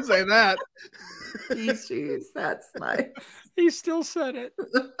 Don't say that. Species. That's nice. He still said it.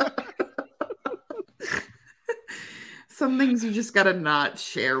 Some things you just got to not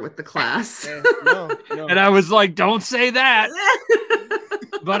share with the class. No. And I was like, don't say that.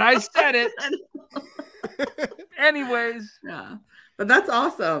 But I said it. Anyways. Yeah. But that's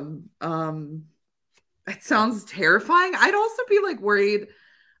awesome. That sounds terrifying. I'd also be like worried,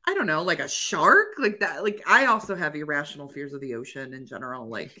 I don't know, like a shark like that. Like I also have irrational fears of the ocean in general.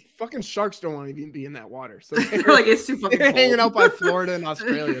 Like fucking sharks don't want to even be in that water. So they're like, it's too fucking cold. Hanging out by Florida and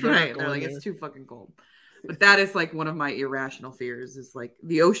Australia. Right. They're like, it's too fucking cold. But that is like one of my irrational fears is like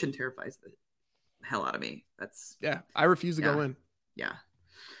the ocean terrifies the hell out of me. That's I refuse to go in. Yeah.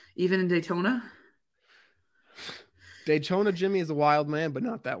 Even in Daytona. Daytona Jimmy is a wild man, but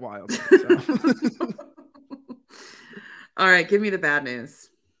not that wild. So. All right, give me the bad news.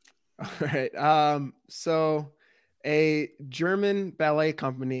 All right. So a German ballet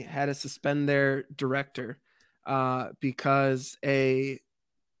company had to suspend their director because a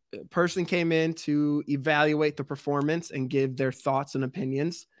person came in to evaluate the performance and give their thoughts and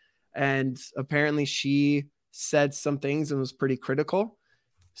opinions. And apparently she said some things and was pretty critical.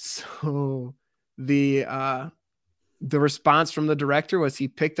 So the response from the director was he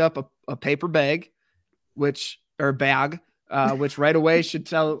picked up a paper bag, which right away should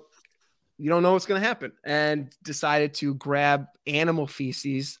tell you don't know what's going to happen, and decided to grab animal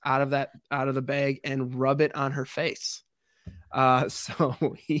feces out of the bag and rub it on her face. So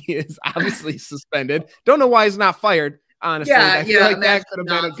he is obviously suspended. Don't know why he's not fired. Honestly, I feel like that could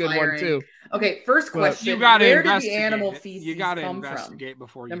have been a good one too. Okay, first question: where did the animal feces come from?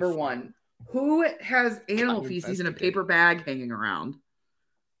 Before Number one, who has animal feces in a paper bag hanging around?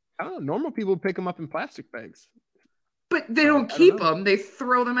 I don't know. Normal people pick them up in plastic bags, but they don't keep them; they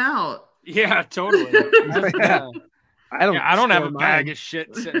throw them out. Yeah, totally. I don't have a bag of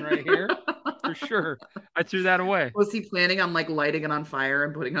shit sitting right here for sure. I threw that away. Was he planning on like lighting it on fire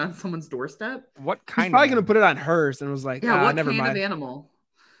and putting it on someone's doorstep? What kind? He's probably gonna put it on hers and was like, what never kind mind. of animal?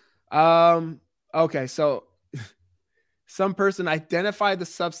 Okay, so some person identified the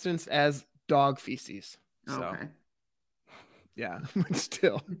substance as dog feces. So, Okay. yeah, but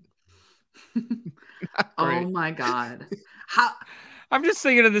still. Oh my God. I'm just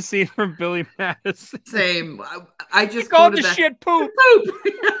thinking of the scene from Billy Madison. Same. I just called the that. shit poop.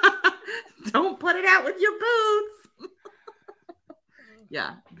 Don't put it out with your boots.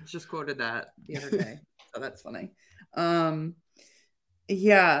 Yeah, just quoted that the other day. So that's funny.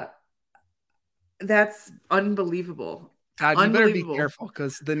 Yeah, that's unbelievable. Todd, you better be careful,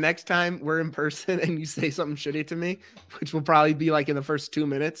 because the next time we're in person and you say something shitty to me, which will probably be like in the first 2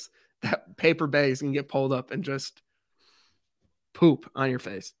 minutes, that paper bag is going to get pulled up and just poop on your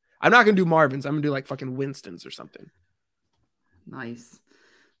face. I'm not going to do Marvin's. I'm going to do like fucking Winston's or something. Nice.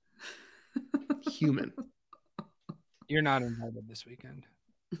 Human. You're not invited this weekend.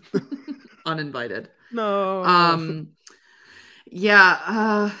 Uninvited. No.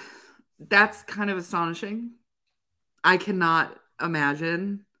 Yeah, that's kind of astonishing. I cannot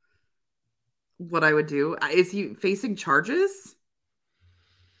imagine what I would do. Is he facing charges?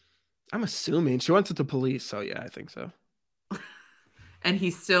 I'm assuming she went to the police, so yeah, I think so. And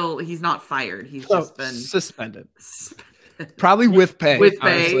he's not fired. He's just been suspended. Probably with pay. With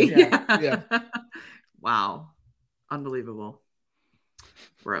pay. Yeah. Wow. Unbelievable.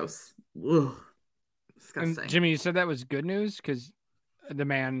 Gross. Ugh. Disgusting. And Jimmy, you said that was good news because the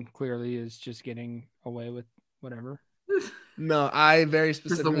man clearly is just getting away with whatever. No, I very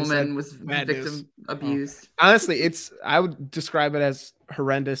specifically the woman was victim news. abused. Honestly, I would describe it as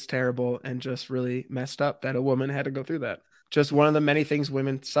horrendous, terrible, and just really messed up that a woman had to go through that. Just one of the many things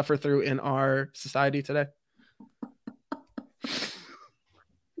women suffer through in our society today.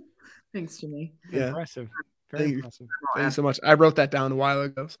 Thanks, Jimmy. Yeah. Impressive. Very impressive. Thank you so much. I wrote that down a while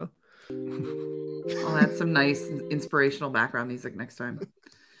ago. So I'll add some nice inspirational background music next time.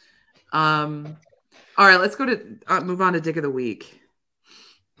 All right, let's go to move on to Dick of the Week.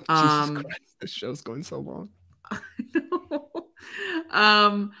 Jesus Christ, this show's going so long.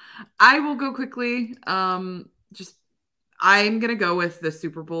 I will go quickly. I'm gonna go with the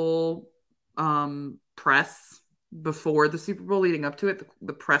Super Bowl press before the Super Bowl, leading up to it,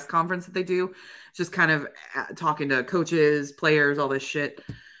 the press conference that they do, just kind of talking to coaches, players, all this shit.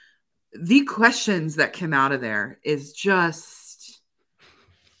 The questions that came out of there is just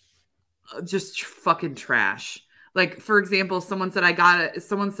fucking trash. Like, for example, someone said to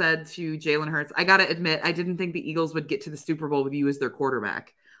Jalen Hurts, I gotta admit, I didn't think the Eagles would get to the Super Bowl with you as their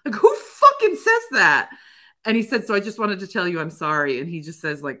quarterback. Like, who fucking says that? And he said, so I just wanted to tell you I'm sorry. And he just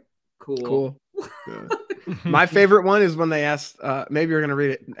says, like, cool. Yeah. My favorite one is when they asked, maybe you're gonna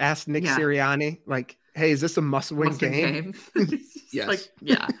read it, asked Nick Sirianni, like, hey, is this a must-win game? Yes. Like,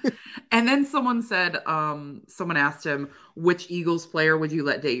 yeah. And then someone said, someone asked him, which Eagles player would you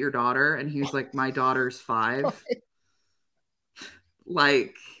let date your daughter? And he was like, my daughter's 5.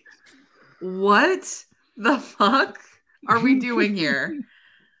 Like, what the fuck are we doing here?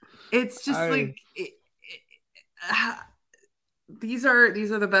 It's just these are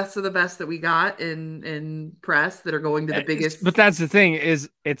the best of the best that we got in press that are going to the biggest. But that's the thing is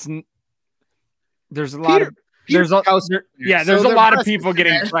there's a lot of lot of people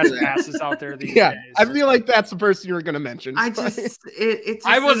getting press passes out there these days. I feel like that's the person you were going to mention. I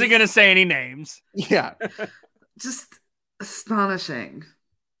wasn't going to say any names. Yeah. Just astonishing.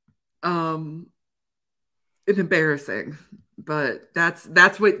 And embarrassing. But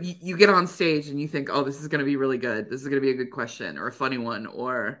that's what you get on stage and you think, oh, this is going to be really good. This is going to be a good question or a funny one,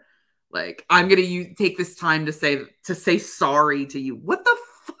 or like, I'm going to take this time to say sorry to you. What the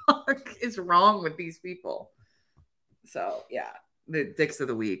fuck is wrong with these people? So yeah, the dicks of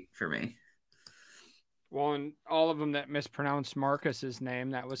the week for me. Well, and all of them that mispronounced Marcus's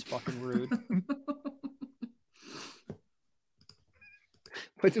name, that was fucking rude.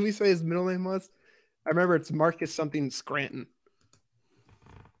 What did we say his middle name was? I remember it's Marcus something Scranton.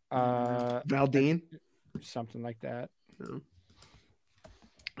 Valdine? Something like that. No.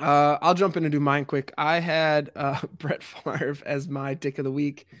 I'll jump in and do mine quick. I had Brett Favre as my dick of the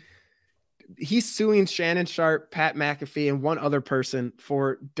week. He's suing Shannon Sharp, Pat McAfee, and one other person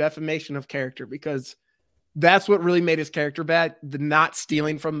for defamation of character, because that's what really made his character bad. The not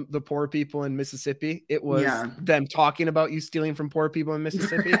stealing from the poor people in Mississippi. It was them talking about you stealing from poor people in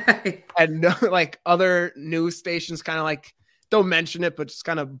Mississippi. And no, like, other news stations kind of like don't mention it, but just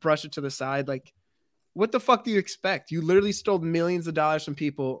kind of brush it to the side. Like, what the fuck do you expect? You literally stole millions of dollars from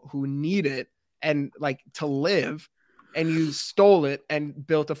people who need it and like to live, and you stole it and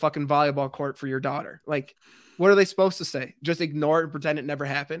built a fucking volleyball court for your daughter. Like, what are they supposed to say? Just ignore it and pretend it never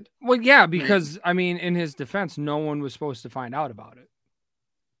happened? Well, yeah, because I mean, in his defense, no one was supposed to find out about it.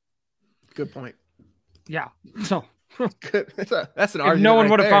 Good point. Yeah. So good. That's an argument. If no one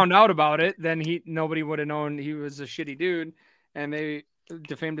would have found out about it, then nobody would have known he was a shitty dude, and they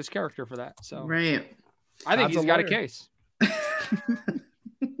defamed his character for that. So right. I think he's got a case.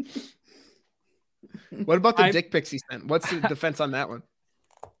 What about the dick pics he sent? What's the defense on that one?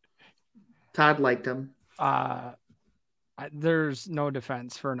 Todd liked him. There's no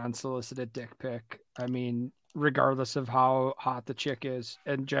defense for an unsolicited dick pic. I mean, regardless of how hot the chick is,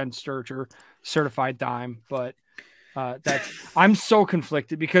 and Jen Sturger, certified dime, but I'm so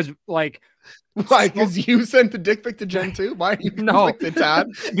conflicted because like, why? Because you sent the dick pic to Jen too? Why are you conflicted, Todd?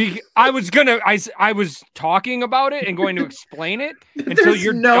 I was talking about it and going to explain it until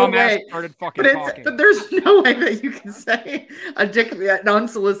your dumbass started fucking talking. But there's no way that you can say an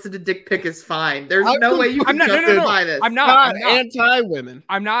unsolicited dick pic is fine. There's no way you can justify this. I'm not anti-women.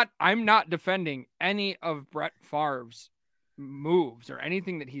 I'm not defending any of Brett Favre's moves or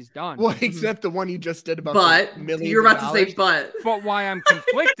anything that he's done. Well, except the one you just did about. But you're about to say but. But why I'm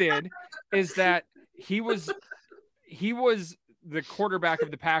conflicted is that he was the quarterback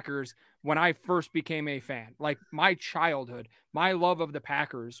of the Packers when I first became a fan. Like my childhood, my love of the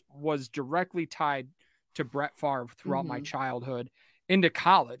Packers was directly tied to Brett Favre throughout my childhood into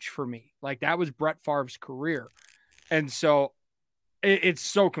college for me. Like that was Brett Favre's career. And so it's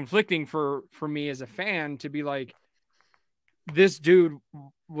so conflicting for me as a fan to be like, this dude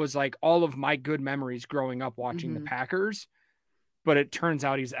was like all of my good memories growing up watching the Packers, but it turns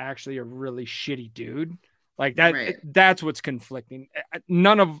out he's actually a really shitty dude. Like that, that's what's conflicting.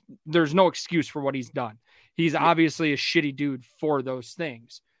 There's no excuse for what he's done. He's obviously a shitty dude for those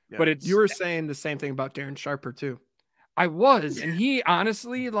things, but you were saying the same thing about Darren Sharper too. I was, and he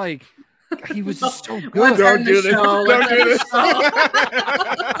honestly, like, he was just so good. Don't do this. Don't do this.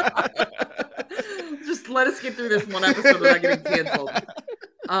 Just let us get through this one episode without getting canceled.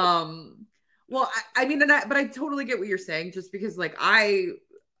 Well, I mean, but I totally get what you're saying. Just because, I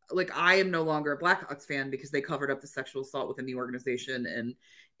am no longer a Blackhawks fan because they covered up the sexual assault within the organization, and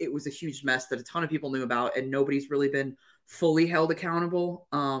it was a huge mess that a ton of people knew about, and nobody's really been fully held accountable.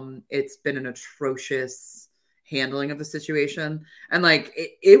 It's been an atrocious handling of the situation, and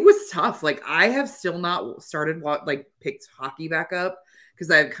it was tough. Like I have still not started picked hockey back up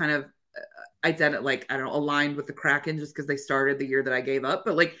because I've kind of aligned with the Kraken just because they started the year that I gave up.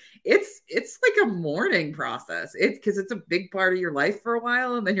 But it's like a mourning process. It's because it's a big part of your life for a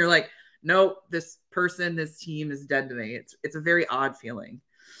while, and then you're like, nope, this team is dead to me. It's a very odd feeling.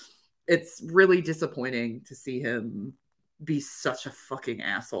 It's really disappointing to see him be such a fucking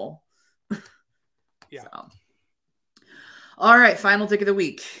asshole. Yeah. So. All right, final tick of the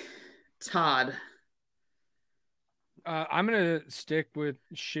week, Todd. I'm going to stick with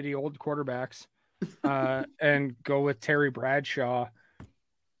shitty old quarterbacks and go with Terry Bradshaw,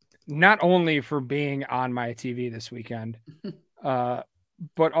 not only for being on my TV this weekend,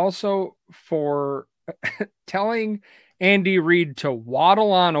 but also for telling Andy Reid to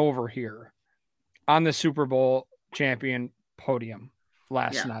waddle on over here on the Super Bowl champion podium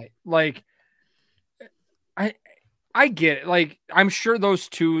last night. I get it. I'm sure those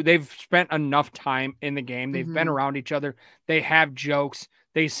two, they've spent enough time in the game. They've been around each other. They have jokes.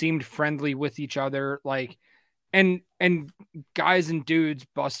 They seemed friendly with each other. And guys and dudes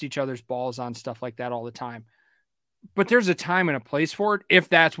bust each other's balls on stuff like that all the time. But there's a time and a place for it. If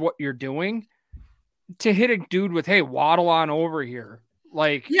that's what you're doing, to hit a dude with, hey, waddle on over here.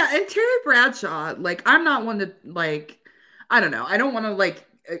 And Terry Bradshaw, I'm not one to I don't know. I don't want to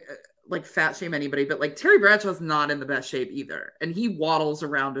fat shame anybody, but Terry Bradshaw's not in the best shape either. And he waddles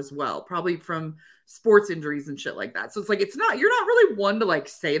around as well, probably from sports injuries and shit like that. So it's you're not really one to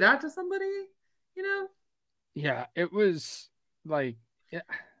say that to somebody, you know? Yeah, it was get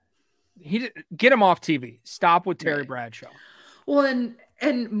him off TV. Stop with Terry Bradshaw. Well,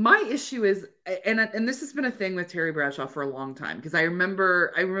 and my issue is, and this has been a thing with Terry Bradshaw for a long time, because I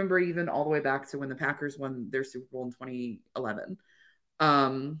remember even all the way back to when the Packers won their Super Bowl in 2011.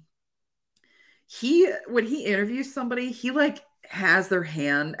 When he interviews somebody, he has their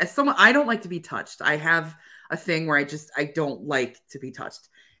hand as someone. I don't like to be touched. I have a thing where I don't like to be touched.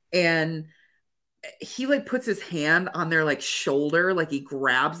 And he puts his hand on their shoulder, he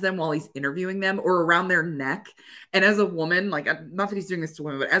grabs them while he's interviewing them, or around their neck. And as a woman, not that he's doing this to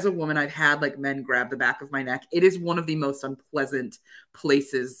women, but as a woman, I've had men grab the back of my neck. It is one of the most unpleasant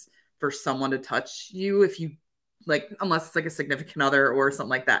places for someone to touch you if you unless it's a significant other or something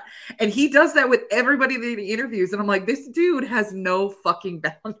like that. And he does that with everybody that he interviews. And I'm like, this dude has no fucking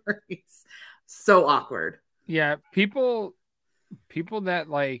boundaries. So awkward. Yeah. People that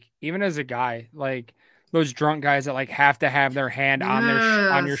even as a guy, those drunk guys that like have to have their hand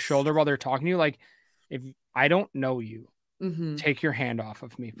on your shoulder while they're talking to you. Like, if I don't know you, take your hand off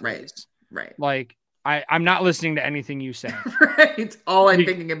of me, please. Right. Like, I'm not listening to anything you say. Right. All I'm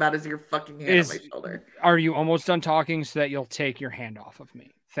thinking about is your fucking hand on my shoulder. Are you almost done talking so that you'll take your hand off of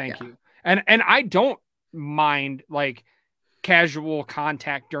me? Thank you. And I don't mind like casual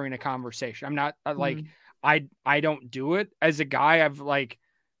contact during a conversation. I'm not like, I don't do it as a guy. I've like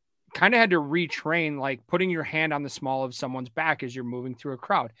kind of had to retrain, like putting your hand on the small of someone's back as you're moving through a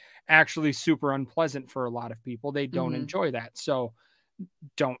crowd. Actually super unpleasant for a lot of people. They don't enjoy that. So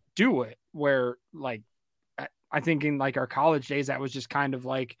don't do it. Where like, I think in like our college days, that was just kind of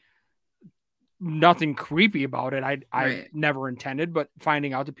like nothing creepy about it. I never intended, but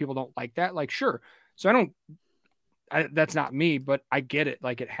finding out that people don't like that, like, sure. So that's not me, but I get it.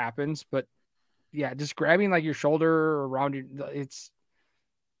 Like it happens, but yeah, just grabbing like your shoulder or around you.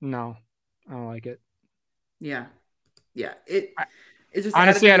 No, I don't like it. Yeah. It just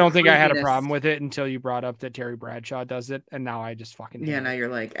honestly, I don't think I had a problem with it until you brought up that Terry Bradshaw does it, and now I just fucking hate it. Now you're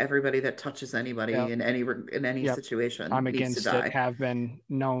like, everybody that touches anybody in any situation, I'm needs against to die. it. Have been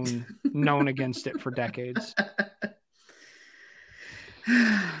known against it for decades.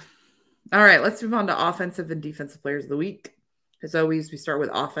 All right, let's move on to offensive and defensive players of the week. As always, we start with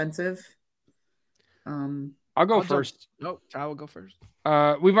offensive. I'll go first. I will go first.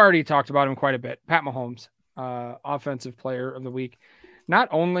 We've already talked about him quite a bit. Pat Mahomes, offensive player of the week, not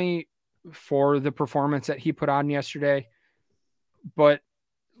only for the performance that he put on yesterday, but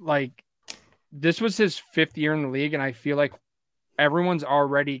like this was his 5th year in the league. And I feel like everyone's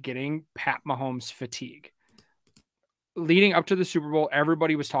already getting Pat Mahomes fatigue. Leading up to the Super Bowl,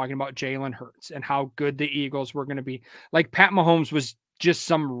 everybody was talking about Jalen Hurts and how good the Eagles were going to be. Like Pat Mahomes was just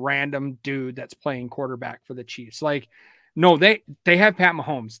some random dude that's playing quarterback for the Chiefs. Like, no, they have Pat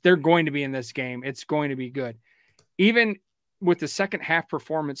Mahomes. They're going to be in this game. It's going to be good. Even with the second half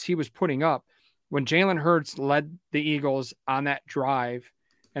performance he was putting up, when Jalen Hurts led the Eagles on that drive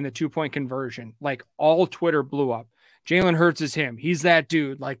and the 2-point conversion, like all Twitter blew up. Jalen Hurts is him. He's that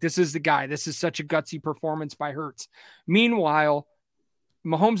dude. Like, this is the guy. This is such a gutsy performance by Hurts. Meanwhile,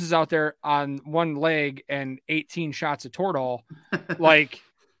 Mahomes is out there on one leg and 18 shots of Toradol, like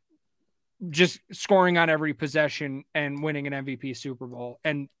just scoring on every possession and winning an MVP Super Bowl.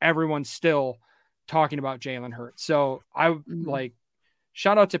 And everyone's still talking about Jalen Hurts. So I like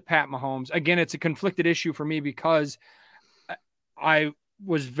shout out to Pat Mahomes. Again, it's a conflicted issue for me because I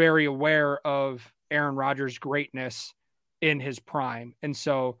was very aware of Aaron Rodgers' greatness in his prime. And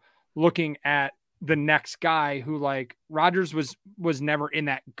so looking at the next guy who like Rodgers was never in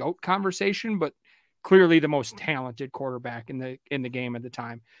that GOAT conversation, but clearly the most talented quarterback in the game at the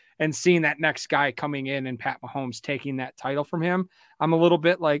time, and seeing that next guy coming in and Pat Mahomes taking that title from him, I'm a little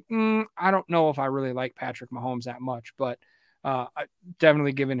bit like, I don't know if I really like Patrick Mahomes that much, but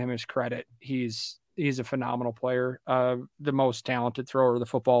definitely giving him his credit. He's a phenomenal player, the most talented thrower of the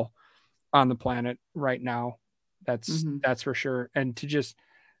football on the planet right now. That's for sure. And to just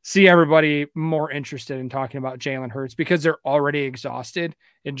see everybody more interested in talking about Jalen Hurts because they're already exhausted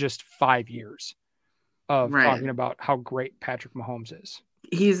in just 5 years of talking about how great Patrick Mahomes is.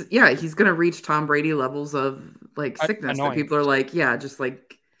 He's going to reach Tom Brady levels of like sickness that people are like, just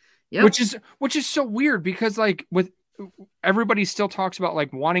like, which is so weird because like with everybody still talks about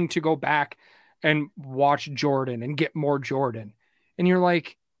like wanting to go back and watch Jordan and get more Jordan. And you're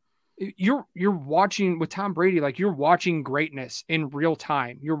like, you're watching with Tom Brady, like you're watching greatness in real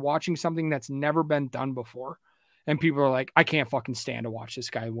time. You're watching something that's never been done before. And people are like, I can't fucking stand to watch this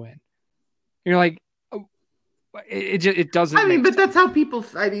guy win. You're like, it doesn't. I mean, but that's how people.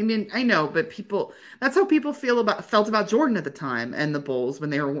 I mean, I know, but that's how people felt about Jordan at the time and the Bulls when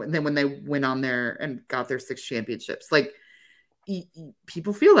they went on there and got their 6 championships. Like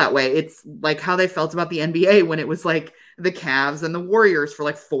people feel that way. It's like how they felt about the NBA when it was like the Cavs and the Warriors for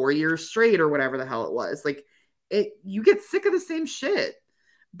like 4 years straight or whatever the hell it was. Like you get sick of the same shit,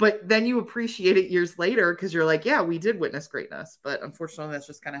 but then you appreciate it years later because you're like, yeah, we did witness greatness. But unfortunately, that's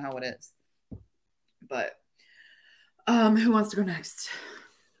just kind of how it is. But who wants to go next?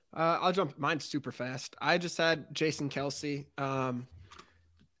 I'll jump. Mine's super fast. I just had Jason Kelce.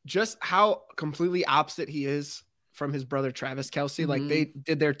 Just how completely opposite he is from his brother Travis Kelce. Like they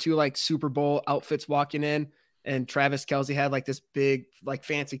did their 2 like Super Bowl outfits walking in, and Travis Kelce had like this big like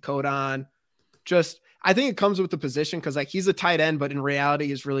fancy coat on. Just I think it comes with the position because like he's a tight end, but in reality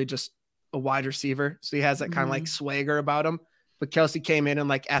he's really just a wide receiver. So he has that kind of like swagger about him. But Kelce came in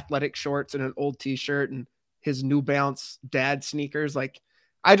like athletic shorts and an old t-shirt and his New Balance dad sneakers. Like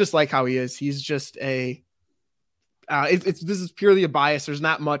I just like how he is. He's just this is purely a bias. There's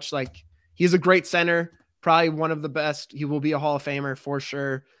not much like he's a great center. Probably one of the best. He will be a Hall of Famer for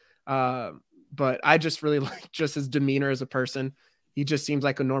sure. But I just really like just his demeanor as a person. He just seems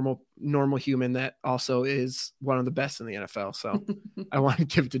like a normal human that also is one of the best in the NFL. So I want to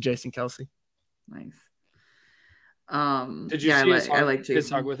give it to Jason Kelce. Nice. Did you see I like his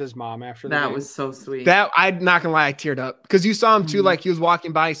hug with his mom after that? That was so sweet. That I'm not gonna lie, I teared up because you saw him too. Like he was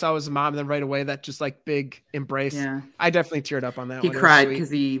walking by, he saw his mom, and then right away that just like big embrace. Yeah, I definitely teared up on that. He cried because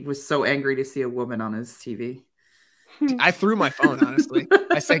he was so angry to see a woman on his TV. I threw my phone, honestly.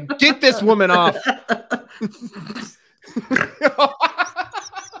 I said, "Get this woman off."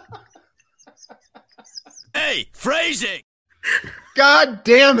 Hey, phrasing. God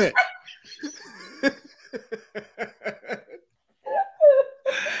damn it.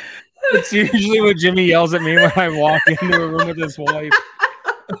 It's usually what Jimmy yells at me when I walk into a room with his wife.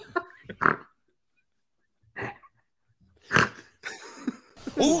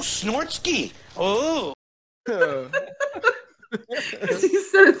 Ooh, Snortsky. Oh. Because he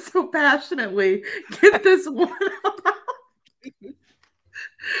said it so passionately. Get this one out.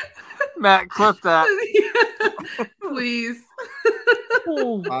 Matt, clip that. Yeah, please.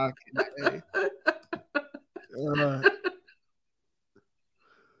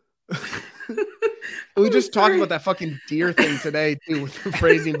 We just talked about that fucking deer thing today too with the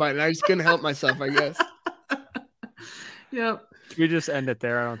phrasing button. I just couldn't help myself, I guess. Yep. We just end it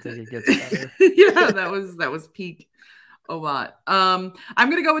there. I don't think it gets better. Yeah, that was peak a lot. I'm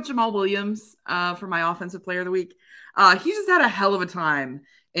gonna go with Jamal Williams for my offensive player of the week. He just had a hell of a time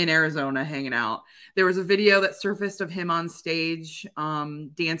in Arizona hanging out. There was a video that surfaced of him on stage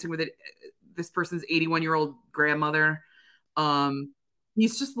dancing with this person's 81-year-old grandmother.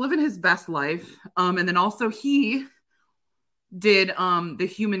 He's just living his best life. And then also he did the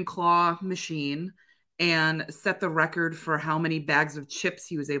human claw machine and set the record for how many bags of chips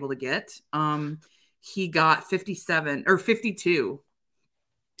he was able to get. He got 57 or 52.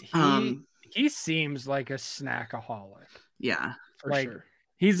 He seems like a snackaholic. Yeah, for sure.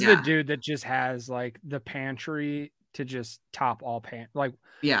 He's the dude that just has like the pantry to just top all like,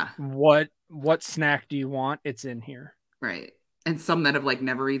 yeah. What snack do you want? It's in here. Right. And some that have like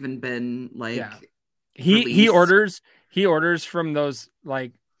never even been like, he orders from those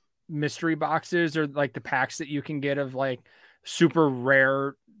like mystery boxes or like the packs that you can get of like super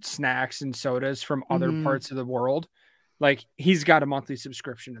rare snacks and sodas from other parts of the world. Like he's got a monthly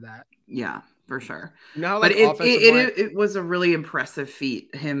subscription to that. Yeah, for sure. Now, but it was a really impressive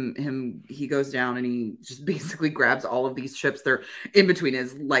feat. He goes down and he just basically grabs all of these chips. They're in between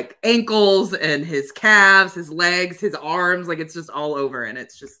his like ankles and his calves, his legs, his arms. Like it's just all over. And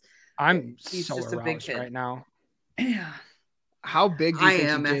it's just, he's so just a big kid right now. Yeah. How big do you think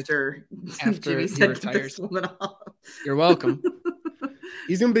am after Jimmy said retires? You're welcome.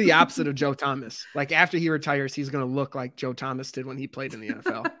 He's going to be the opposite of Joe Thomas. Like after he retires, he's going to look like Joe Thomas did when he played in the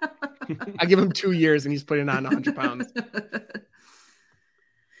NFL. I give him 2 years and he's putting on 100 pounds.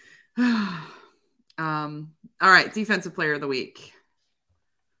 All right. Defensive player of the week.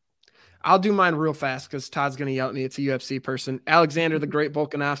 I'll do mine real fast because Todd's going to yell at me. It's a UFC person. Alexander the Great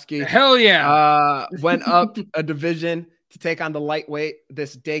Volkanovski. Hell yeah. Went up a division to take on the lightweight,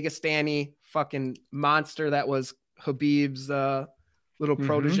 this Dagestani fucking monster that was Khabib's little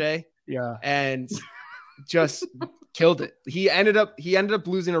protege. Yeah. And just killed it. He ended up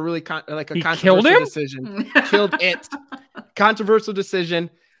losing a really controversial decision. Killed it. Controversial decision.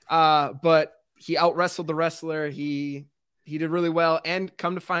 But he out-wrestled the wrestler. He did really well. And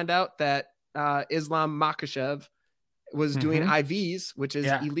come to find out that Islam Makhachev was doing IVs, which is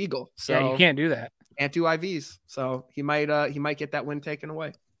illegal. So you can't do that. Can't do IVs. So he might get that win taken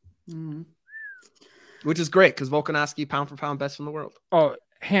away. Mm-hmm. Which is great because Volkanovski, pound for pound, best in the world. Oh,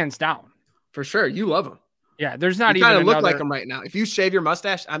 hands down. For sure. You love him. Yeah, there's not you even kind of look like him right now. If you shave your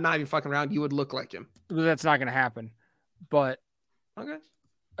mustache, I'm not even fucking around. You would look like him. That's not going to happen. But okay,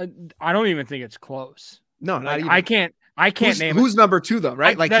 I don't even think it's close. No, not even. I can't name who's number 2 though,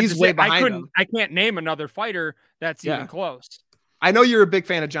 right? Like he's way behind him. I can't name another fighter that's even close. I know you're a big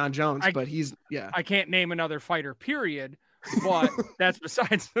fan of John Jones, but he's I can't name another fighter, period. But that's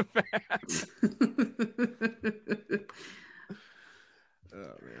besides the fact. Oh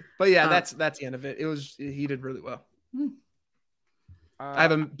man. But yeah, that's the end of it. He did really well. I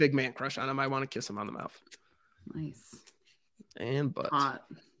have a big man crush on him. I want to kiss him on the mouth. Nice. And butt. Hot.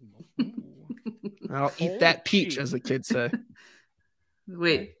 I'll eat that peach, as the kids say.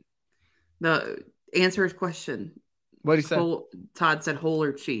 Wait. The answer his question. What did he say? Todd said hole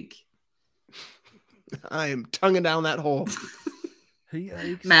or cheek. I am tonguing down that hole.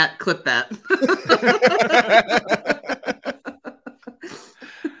 Matt, clip that.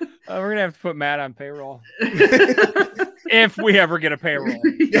 We're gonna have to put Matt on payroll if we ever get a payroll.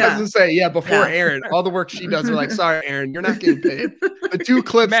 Yeah, I was gonna say, before Aaron, all the work she does, we're like, sorry, Aaron, you're not getting paid. The 2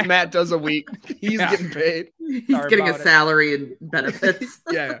 clips Matt does a week, he's getting paid. He's getting a salary and benefits.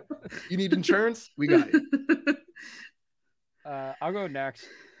 Yeah. You need insurance? We got it. I'll go next.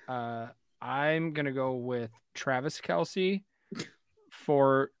 I'm gonna go with Travis Kelce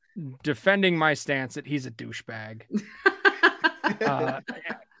for defending my stance that he's a douchebag.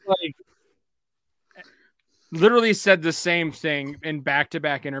 Like, literally said the same thing in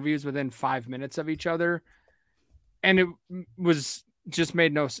back-to-back interviews within 5 minutes of each other, and it was just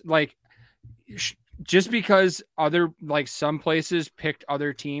made no like. Just because some places picked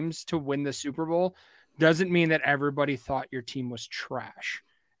other teams to win the Super Bowl doesn't mean that everybody thought your team was trash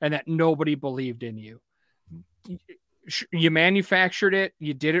and that nobody believed in you. You manufactured it.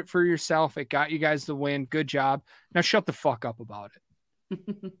 You did it for yourself. It got you guys the win. Good job. Now shut the fuck up about it.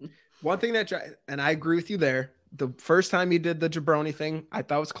 One thing and I agree with you there. The first time he did the jabroni thing, I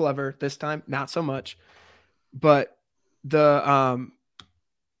thought was clever. This time, not so much. But what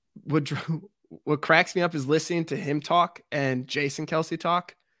cracks me up is listening to him talk and Jason Kelce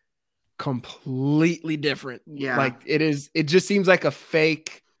talk. Completely different. Yeah. Like it just seems like a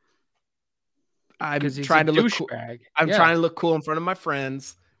fake. I'm trying to look cool. Trying to look cool in front of my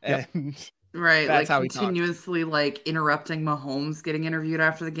friends. And right. That's like how he continuously like interrupting Mahomes getting interviewed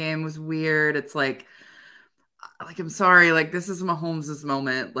after the game was weird. It's like I'm sorry, like this is Mahomes'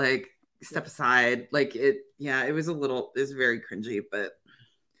 moment. Like step aside. Like it was very cringy, but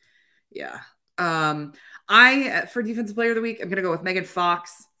yeah. For defensive player of the week, I'm gonna go with Megan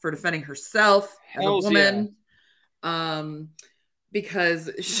Fox for defending herself as a woman. Yeah.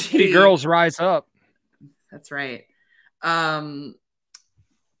 Because City girls rise up. That's right.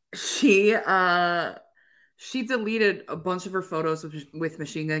 She deleted a bunch of her photos with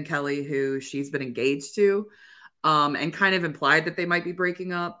Machine Gun Kelly, who she's been engaged to, and kind of implied that they might be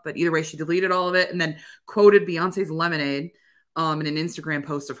breaking up. But either way, she deleted all of it and then quoted Beyonce's Lemonade in an Instagram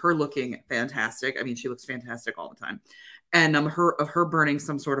post of her looking fantastic. I mean, she looks fantastic all the time. And her burning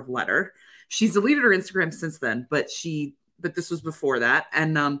some sort of letter. She's deleted her Instagram since then, but this was before that.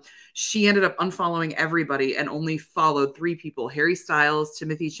 And she ended up unfollowing everybody and only followed 3 people: Harry Styles,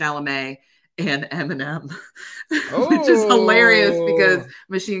 Timothée Chalamet, and Eminem, which is hilarious because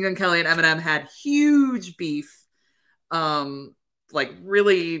Machine Gun Kelly and Eminem had huge beef. Like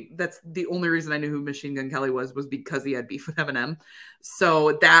really, that's the only reason I knew who Machine Gun Kelly was because he had beef with Eminem.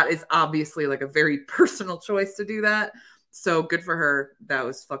 So that is obviously like a very personal choice to do that. So good for her. That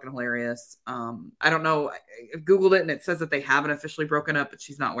was fucking hilarious. I don't know. I Googled it and it says that they haven't officially broken up, but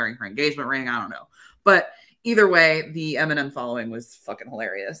she's not wearing her engagement ring. I don't know. But either way, the Eminem following was fucking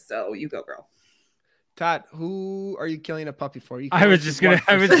hilarious. So you go, girl. Todd, who are you killing a puppy for? I was just gonna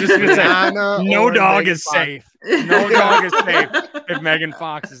say, no dog is safe. No dog is safe if Megan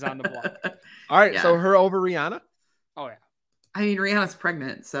Fox is on the block. All right, so her over Rihanna? Oh yeah. I mean, Rihanna's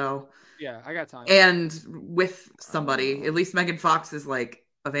pregnant, so yeah, I got time. And with somebody, at least Megan Fox is like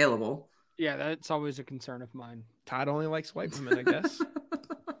available. Yeah, that's always a concern of mine. Todd only likes white women, I guess.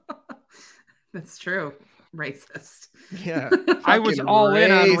 That's true. Racist. Yeah. I was all in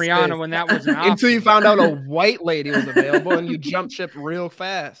on Rihanna when that was an option. Until you found out a white lady was available and you jumped ship real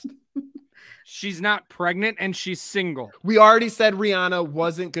fast. She's not pregnant and she's single. We already said Rihanna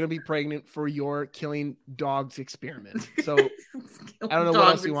wasn't going to be pregnant for your killing dogs experiment. So I don't know what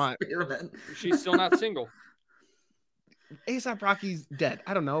else you want. She's still not single. A$AP Rocky's dead.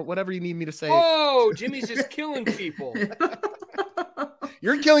 I don't know. Whatever you need me to say. Oh, Jimmy's just killing people.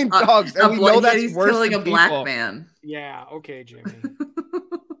 You're killing dogs, and we know that's he's worse killing than a black people. man. Yeah, okay, Jimmy.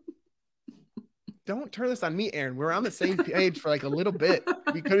 Don't turn this on me, Aaron. We're on the same page for like a little bit.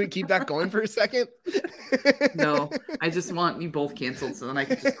 We couldn't keep that going for a second. No, I just want you both canceled so then I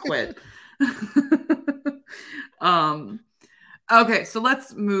can just quit. Okay, so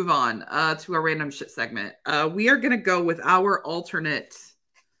let's move on to our random shit segment. We are gonna go with our alternate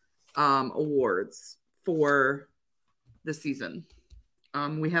awards for the season.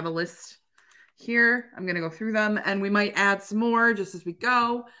 We have a list here. I'm going to go through them and we might add some more just as we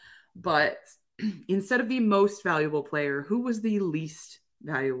go. But instead of the most valuable player, who was the least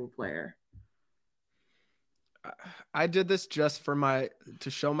valuable player? I did this just to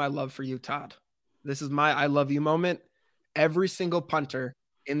show my love for you, Todd. This is my I love you moment. Every single punter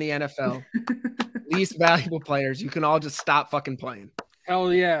in the NFL, least valuable players, you can all just stop fucking playing.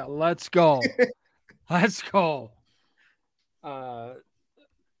 Hell yeah. Let's go. Let's go.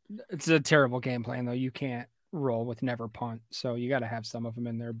 It's a terrible game plan, though. You can't roll with never punt, so you got to have some of them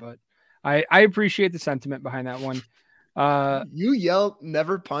in there. But I appreciate the sentiment behind that one. You yell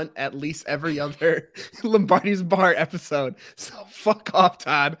never punt at least every other Lombardi's Bar episode. So fuck off,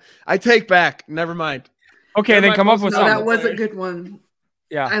 Todd. I take back. Never mind. Okay, then come up with something. That was a good one.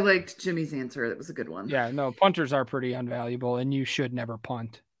 Yeah. I liked Jimmy's answer. That was a good one. Yeah, no, punters are pretty unvaluable, and you should never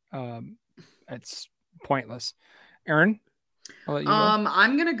punt. It's pointless. Aaron, I'll let you go.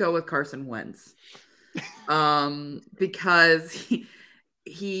 I'm gonna go with Carson Wentz. Because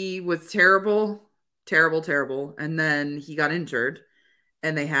he was terrible, and then he got injured,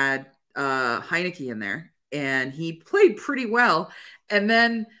 and they had Heineke in there, and he played pretty well,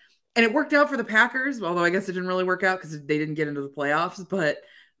 and it worked out for the Packers, although I guess it didn't really work out because they didn't get into the playoffs. But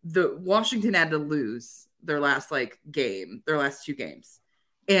the Washington had to lose their last their last 2 games,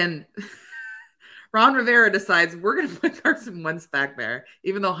 and Ron Rivera decides we're going to put Carson Wentz back there,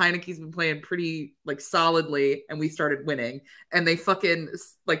 even though Heineke's been playing pretty solidly, and we started winning, and they fucking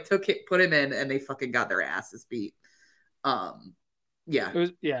put him in, and they fucking got their asses beat. Yeah, it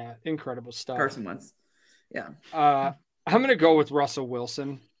was incredible stuff. Carson Wentz. Yeah. I'm going to go with Russell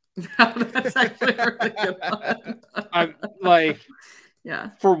Wilson. That's actually a really good one. I'm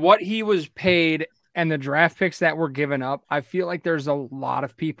for what he was paid and the draft picks that were given up, I feel like there's a lot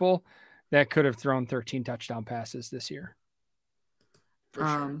of people that could have thrown 13 touchdown passes this year. For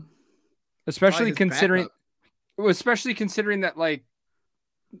sure. Especially considering that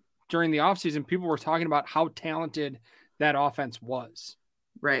during the offseason, people were talking about how talented that offense was.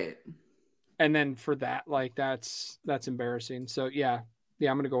 Right. And then for that, that's embarrassing. So I'm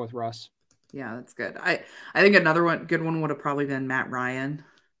going to go with Russ. Yeah, that's good. I think another good one would have probably been Matt Ryan.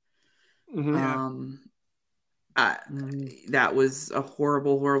 Mm-hmm. That was a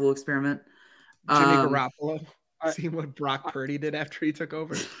horrible experiment. Jimmy Garoppolo. Seeing what Brock Purdy did after he took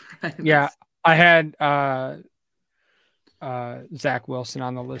over. Yeah, I had Zach Wilson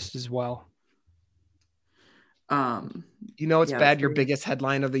on the list as well. It's bad. Your biggest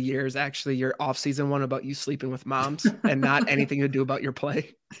headline of the year is actually your off-season one about you sleeping with moms and not anything to do about your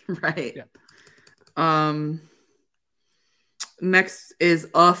play. Right. Yeah. Next is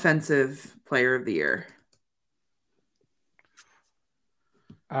offensive player of the year.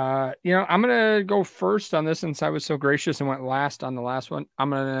 I'm going to go first on this since I was so gracious and went last on the last one. I'm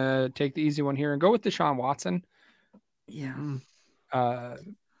going to take the easy one here and go with Deshaun Watson. Yeah.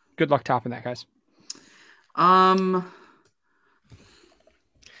 Good luck topping that, guys.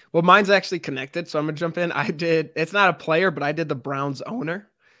 Well, mine's actually connected, so I'm gonna jump in. It's not a player, but I did the Browns owner,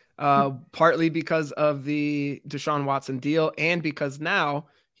 partly because of the Deshaun Watson deal, and because now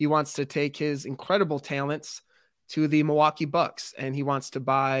he wants to take his incredible talents to the Milwaukee Bucks, and he wants to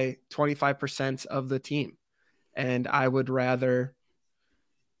buy 25% of the team. And I would rather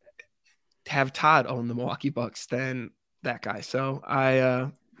have Todd own the Milwaukee Bucks than that guy. So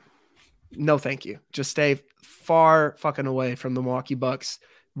no, thank you. Just stay far fucking away from the Milwaukee Bucks.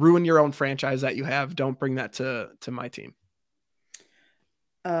 Ruin your own franchise that you have. Don't bring that to my team.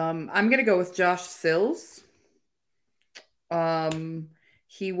 I'm going to go with Josh Sills.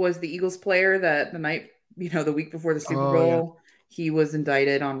 He was the Eagles player that the week before the Super Bowl, he was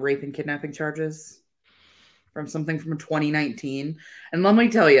indicted on rape and kidnapping charges from 2019. And let me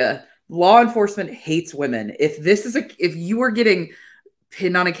tell you, law enforcement hates women. If you are getting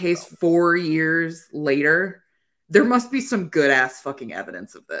pinned on a case 4 years later, there must be some good ass fucking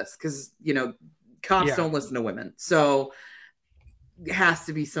evidence of this, because cops don't listen to women. So it has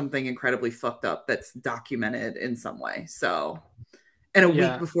to be something incredibly fucked up that's documented in some way. So, and a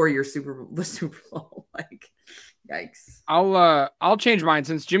week before your the Super Bowl, yikes. I'll change mine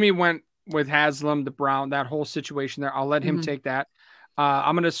since Jimmy went with Haslam, the Brown, that whole situation there. I'll let him take that.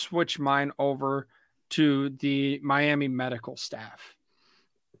 I'm going to switch mine over to the Miami medical staff.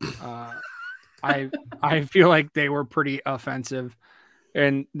 I feel like they were pretty offensive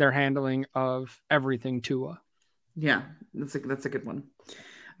in their handling of everything Tua. Yeah, that's a good one.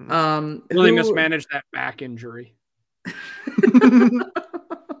 Really mismanaged that back injury.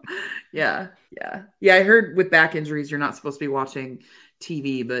 Yeah. I heard with back injuries, you're not supposed to be watching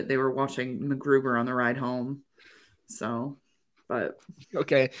TV, but they were watching MacGruber on the ride home. So, but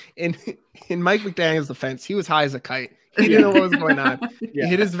okay. In Mike McDaniel's defense, he was high as a kite. He didn't know what was going on. He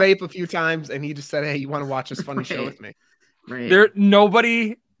hit his vape a few times, and he just said, "Hey, you want to watch this funny show with me?" Right.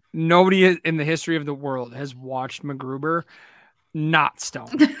 Nobody in the history of the world has watched MacGruber not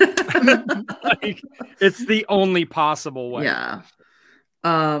stoned. It's the only possible way. Yeah.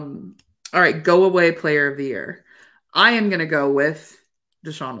 All right. Go away player of the year. I am going to go with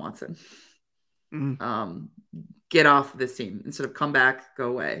Deshaun Watson. Get off this team instead of come back, go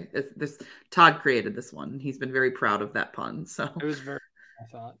away. Todd created this one. He's been very proud of that pun. So it was very, I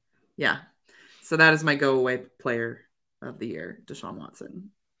thought. Yeah. So that is my go away player of the year, Deshaun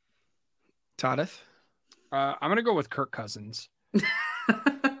Watson. Toddeth? I'm going to go with Kirk Cousins.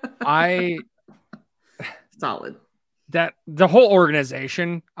 Solid. That the whole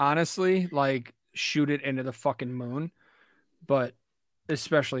organization, honestly, like shoot it into the fucking moon, but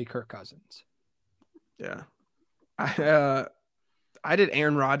especially Kirk Cousins. Yeah. I did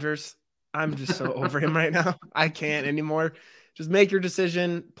Aaron Rodgers. I'm just so over him right now. I can't anymore. Just make your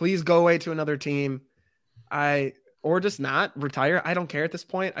decision. Please go away to another team. Or just not retire. I don't care at this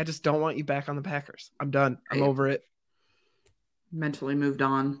point. I just don't want you back on the Packers. I'm done. I'm over it. Mentally moved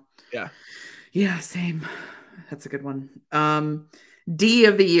on. Yeah. Yeah, same. That's a good one. D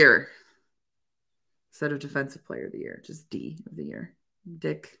of the year. Instead of defensive player of the year, just D of the year.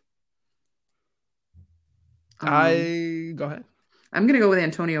 Dick. Go ahead. I'm gonna go with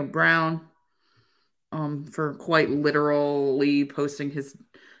Antonio Brown. For quite literally posting his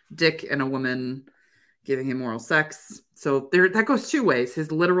dick in a woman, giving him oral sex. So that goes two ways: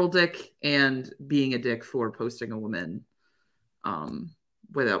 his literal dick and being a dick for posting a woman,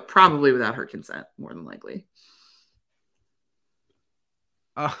 without her consent, more than likely.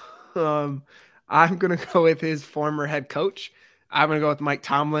 I'm gonna go with his former head coach. I'm gonna go with Mike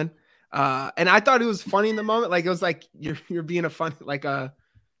Tomlin. And I thought it was funny in the moment. Like, it was like you're being a fun, like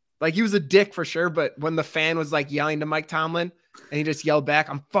he was a dick for sure. But when the fan was like yelling to Mike Tomlin and he just yelled back,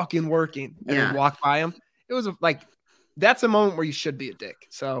 "I'm fucking working," and then walked by him, it was like, that's a moment where you should be a dick.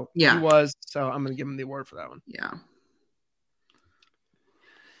 So he was. So I'm gonna give him the award for that one. Yeah.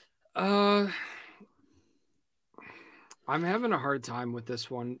 I'm having a hard time with this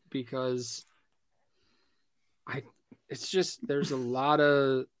one because it's just, there's a lot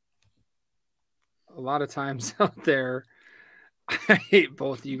of times out there. I hate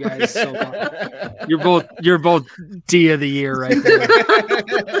both of you guys so much. You're both D of the year right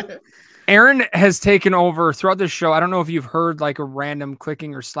there. Aaron has taken over throughout this show. I don't know if you've heard like a random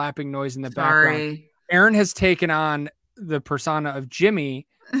clicking or slapping noise in the background. Aaron has taken on the persona of Jimmy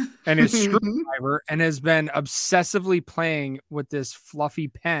and his screwdriver and has been obsessively playing with this fluffy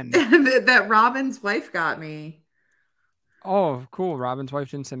pen that Robin's wife got me. Oh, cool. Robin's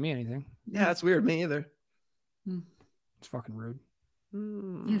wife didn't send me anything. Yeah, that's weird. Me either. It's fucking rude.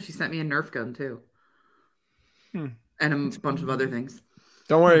 Yeah, she sent me a Nerf gun too. And a bunch of other things.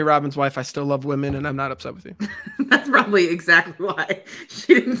 Don't worry, Robin's wife. I still love women and I'm not upset with you. That's probably exactly why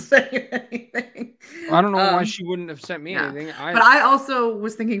she didn't say anything. I don't know why she wouldn't have sent me anything. But I also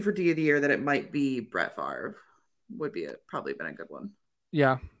was thinking for D of the year that it might be Brett Favre. Would be probably been a good one.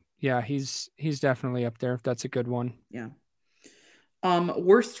 Yeah. Yeah, he's definitely up there if that's a good one. Yeah.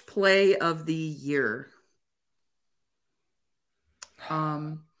 Worst play of the year.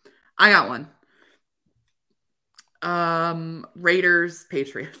 I got one. Raiders,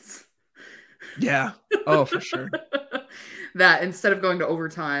 Patriots. Yeah. Oh, for sure. That instead of going to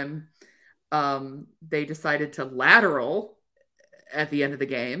overtime, they decided to lateral at the end of the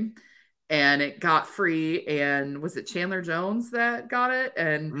game. And it got free, and was it Chandler Jones that got it?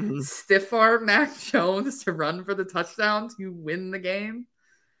 And stiff arm Mac Jones to run for the touchdown to win the game.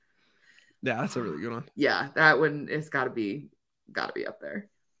 Yeah, that's a really good one. Yeah, that one is got to be up there.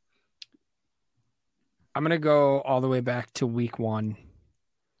 I'm gonna go all the way back to week 1.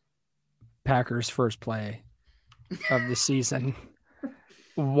 Packers' first play of the season,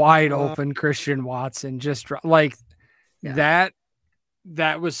 wide open. Christian Watson just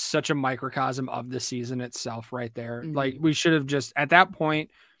that was such a microcosm of the season itself right there. Like, we should have just, at that point,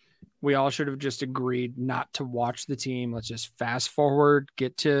 we all should have just agreed not to watch the team. Let's just fast forward,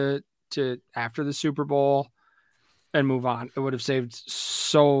 get to after the Super Bowl and move on. It would have saved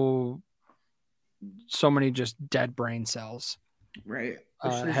so many just dead brain cells. Right.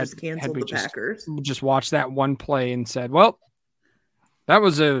 We should have just canceled the Packers. Just watched that one play and said, well, that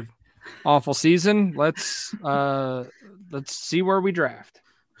was a awful season. Let's see where we draft.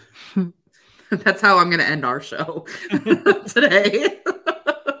 That's how I'm going to end our show today.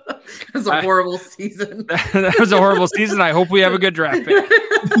 It was a horrible season. That was a horrible season. I hope we have a good draft pick.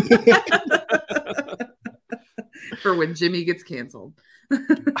 For when Jimmy gets canceled.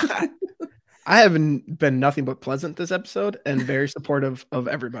 I haven't been nothing but pleasant this episode and very supportive of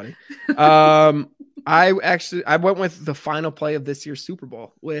everybody. I went with the final play of this year's Super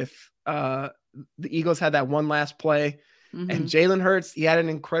Bowl with the Eagles had that one last play and Jalen Hurts, he had an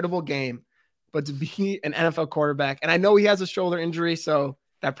incredible game, but to be an NFL quarterback, and I know he has a shoulder injury, so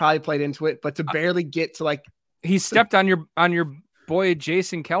that probably played into it, but to barely get to he stepped on your boy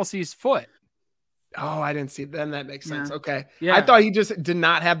Jason Kelsey's foot. Oh, I didn't see it. Then that makes sense. Yeah. Okay. Yeah. I thought he just did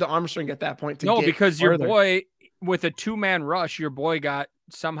not have the arm strength at that point to get because further. your boy, with a 2-man rush, your boy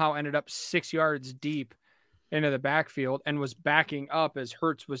somehow ended up 6 yards deep into the backfield and was backing up as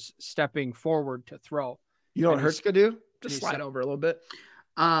Hurts was stepping forward to throw. You know what Hurts could do? Just slide over a little bit.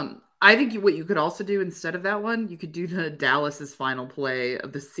 I think what you could also do instead of that one, you could do the Dallas's final play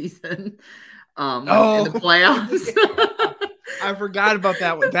of the season in the playoffs. I forgot about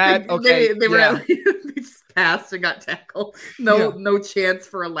that one. They just passed and got tackled. No chance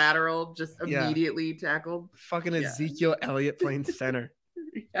for a lateral, just immediately tackled. Fucking Ezekiel Elliott playing center.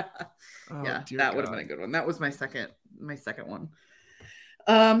 Yeah. Oh, that would have been a good one. That was my second one.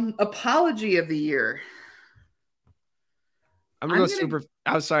 Apology of the year.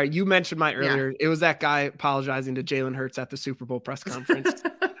 I'm sorry. You mentioned mine earlier. Yeah. It was that guy apologizing to Jalen Hurts at the Super Bowl press conference.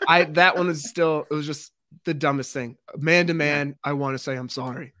 That one was it was just the dumbest thing. Man to man, I want to say I'm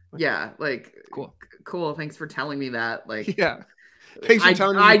sorry. Cool. Thanks for telling me that. Thanks for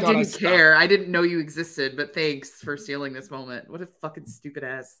telling me. I didn't care. I didn't know you existed, but thanks for stealing this moment. What a fucking stupid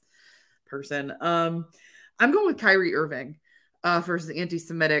ass person. I'm going with Kyrie Irving for his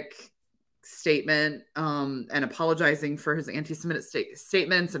anti-Semitic statement and apologizing for his anti-Semitic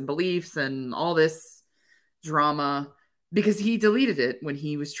statements and beliefs and all this drama because he deleted it when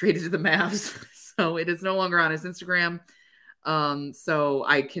he was traded to the Mavs. So it is no longer on his Instagram. So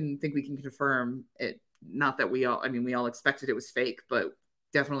I think we can confirm it. Not that we all expected it was fake, but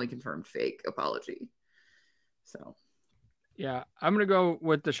definitely confirmed fake apology. So. Yeah, I'm going to go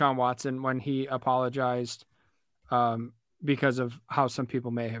with Deshaun Watson when he apologized because of how some people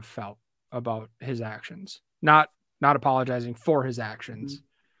may have felt about his actions. Not apologizing for his actions,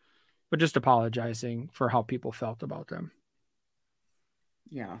 but just apologizing for how people felt about them.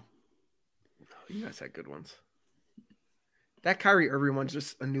 Yeah. You guys had good ones. That Kyrie Irving one's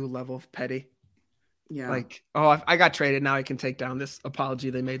just a new level of petty. Yeah. I got traded. Now I can take down this apology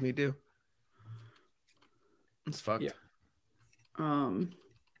they made me do. It's fucked. Yeah. All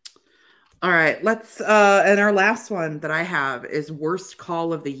right. Let's and our last one that I have is worst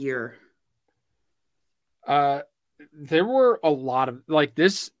call of the year. There were a lot of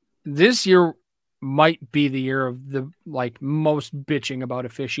this year might be the year of the most bitching about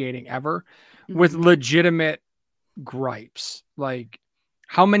officiating ever with legitimate gripes.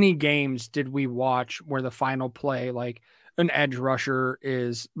 How many games did we watch where the final play, an edge rusher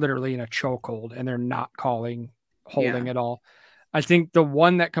is literally in a chokehold and they're not calling holding at all? I think the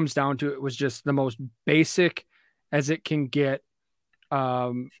one that comes down to it was just the most basic as it can get.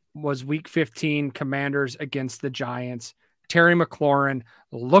 Was week 15 Commanders against the Giants. Terry McLaurin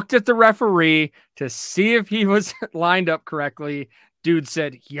looked at the referee to see if he was lined up correctly. Dude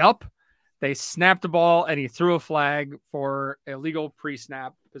said, yup. They snapped the ball and he threw a flag for illegal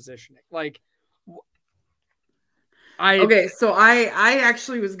pre-snap positioning. So I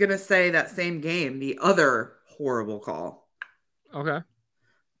actually was going to say that same game, the other horrible call. Okay.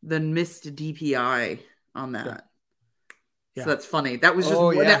 The missed DPI on that. Yeah. So that's funny. That was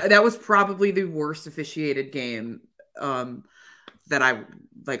just that was probably the worst officiated game that I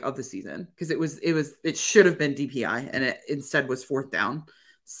of the season because it should have been DPI and it instead was fourth down.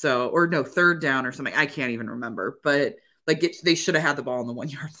 So third down or something. I can't even remember, but they should have had the ball on the 1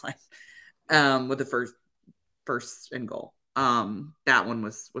 yard line with the first and goal. That one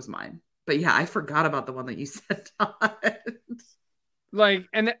was mine. But yeah, I forgot about the one that you said, Todd.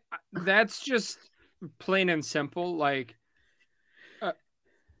 And that's just plain and simple.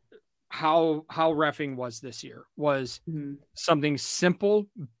 How reffing was this year was something simple,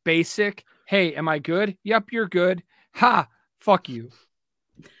 basic. Hey, am I good? Yep, you're good. Ha, fuck you.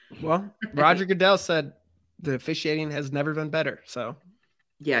 Well, Roger Goodell said the officiating has never been better. So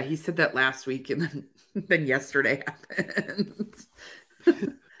yeah, he said that last week and then yesterday happened.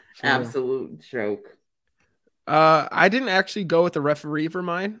 Absolute joke. I didn't actually go with the referee for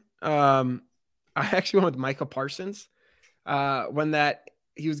mine. I actually went with Micah Parsons. When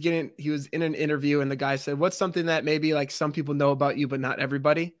he was in an interview and the guy said, what's something that maybe some people know about you, but not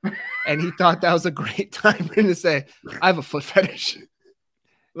everybody? And he thought that was a great time for him to say, I have a foot fetish.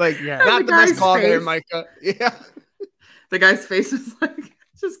 Not the best call there, Micah. Yeah. The guy's face was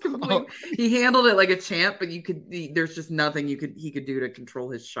just complete. He handled it like a champ, but there's just nothing he could do to control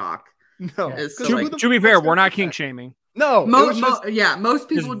his shock. No. To be fair, we're not king shaming. No. Most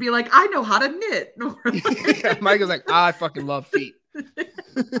people would be like, I know how to knit. Yeah, Micah's I fucking love feet.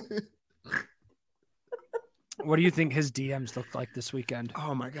 What do you think his DMs looked like this weekend?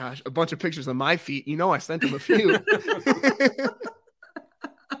 Oh my gosh, a bunch of pictures of my feet. I sent him a few.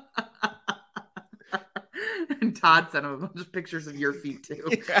 And Todd sent him a bunch of pictures of your feet too.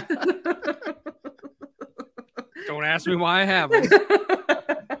 Yeah. Don't ask me why I have them.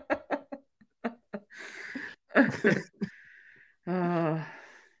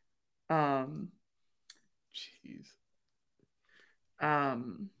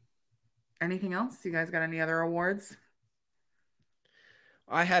 anything else? You guys got any other awards?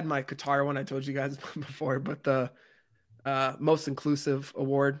 I had my Qatar one I told you guys before, but the most inclusive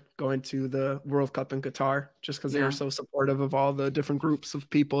award going to the World Cup in Qatar, just because they were so supportive of all the different groups of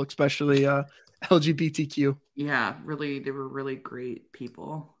people, especially LGBTQ. Yeah, really, they were really great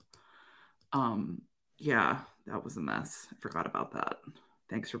people. Yeah, that was a mess. I forgot about that.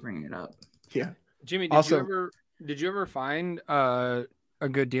 Thanks for bringing it up. Yeah, Jimmy, did you ever find a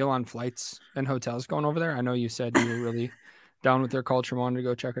good deal on flights and hotels going over there? I know you said you were really down with their culture, wanted to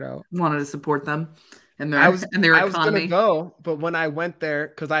go check it out. Wanted to support them and their I was economy. gonna go, but when I went there,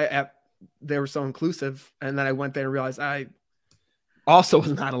 because they were so inclusive, and then I went there and realized I also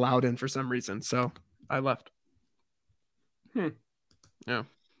was not allowed in for some reason, so I left. Yeah.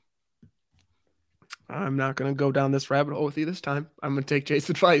 I'm not gonna go down this rabbit hole with you this time. I'm gonna take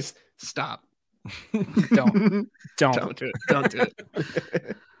Jay's advice. Stop. Don't do it. Don't do it.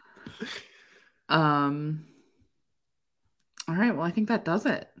 All right. Well, I think that does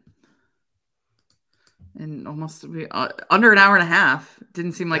it. And almost under an hour and a half.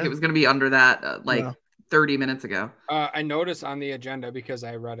 Didn't seem like it was going to be under that 30 minutes ago. I noticed on the agenda because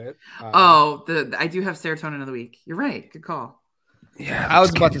I read it. I do have serotonin of the week. You're right. Good call. Yeah, I was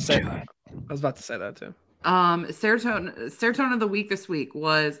about to say that. I was about to say that too. Serotonin of the week this week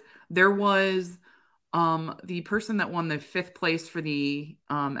was the person that won the 5th place for the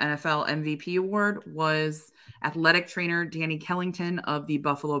NFL MVP award was athletic trainer Danny Kellington of the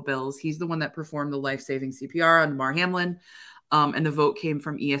Buffalo Bills. He's the one that performed the life-saving CPR on Damar Hamlin. And the vote came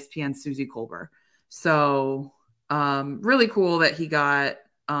from ESPN's Suzy Kolber. So really cool that he got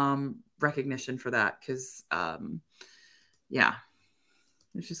recognition for that because,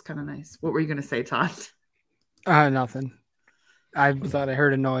 it's just kind of nice. What were you going to say, Todd? Nothing. I thought I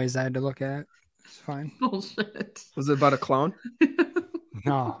heard a noise I had to look at. It's fine. Bullshit. Was it about a clone?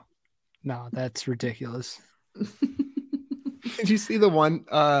 No, that's ridiculous. Did you see the one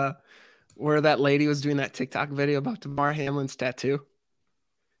where that lady was doing that TikTok video about Damar Hamlin's tattoo?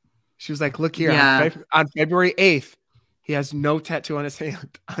 She was like, look here, on February 8th, he has no tattoo on his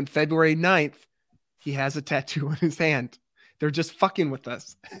hand. On February 9th, he has a tattoo on his hand. They're just fucking with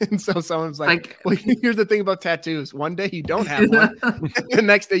us. And so someone's like, well, here's the thing about tattoos. One day you don't have one. The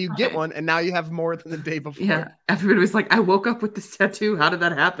next day you get one. And now you have more than the day before. Yeah. Everybody was like, I woke up with this tattoo. How did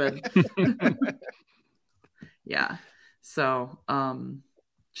that happen? Yeah. So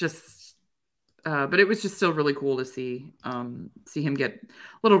but it was just still really cool to see him get a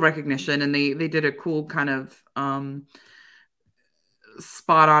little recognition. And they did a cool kind of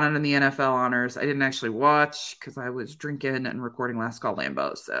spot on it in the NFL honors. I didn't actually watch because I was drinking and recording Last Call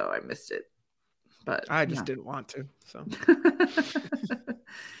Lambeau, so I missed it. But I just didn't want to. So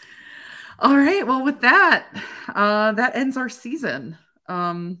all right. Well, with that, that ends our season.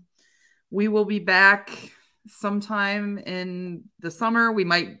 We will be back sometime in the summer. We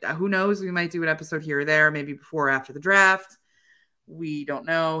might, who knows, we might do an episode here or there, maybe before or after the draft. We don't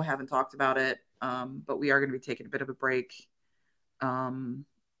know, haven't talked about it. But we are going to be taking a bit of a break.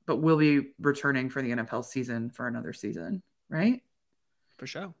 But we'll be returning for the NFL season for another season, right? For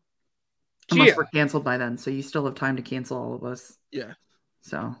sure. Unless we're canceled by then. So you still have time to cancel all of us. Yeah.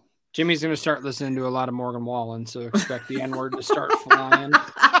 So Jimmy's going to start listening to a lot of Morgan Wallen, so expect the N-word to start flying.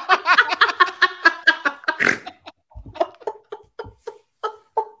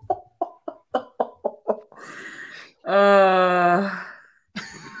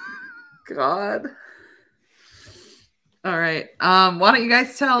 God. All right. Why don't you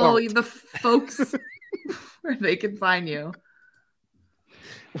guys tell the folks where they can find you?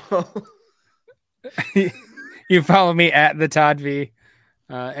 Well, you follow me at the Todd V,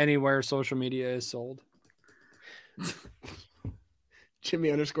 anywhere social media is sold.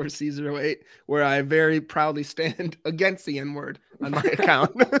 Jimmy_C08, where I very proudly stand against the N-word on my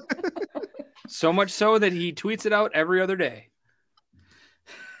account. So much so that he tweets it out every other day.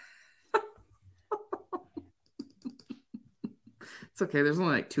 It's okay. There's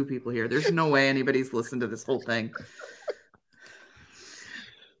only like 2 people here. There's no way anybody's listened to this whole thing.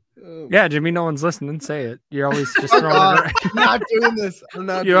 Yeah, Jimmy, no one's listening. Say it. You're always just throwing it around. I'm not doing this. I'm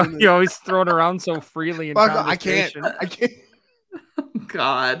not doing this. You always throw it around so freely in conversation. I can't. Oh,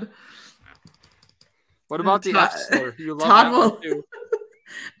 God. What about the F slur? You love that one too.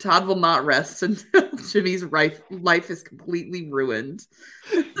 Todd will not rest until Jimmy's life is completely ruined.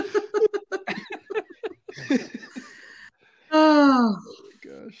 Oh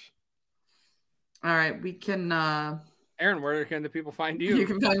gosh. All right, we can Aaron, where can the people find you? You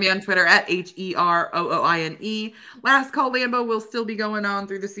can find me on Twitter at HEROOINE. Last Call Lambeau will still be going on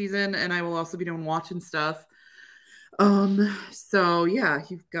through the season, and I will also be doing watching stuff. So yeah,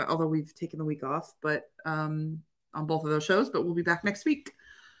 you've got, although we've taken the week off, but on both of those shows, but we'll be back next week.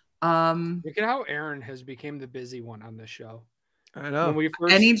 Look at how Aaron has become the busy one on this show. I know.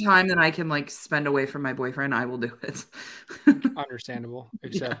 Anytime that I can like spend away from my boyfriend, I will do it. Understandable,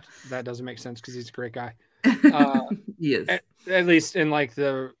 except that doesn't make sense because he's a great guy. He is. At least in like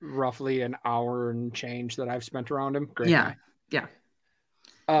the roughly an hour and change that I've spent around him. Great guy. Yeah.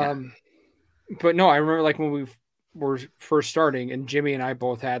 But no, I remember like when we were first starting and Jimmy and I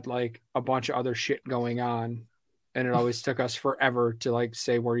both had like a bunch of other shit going on. And it always took us forever to like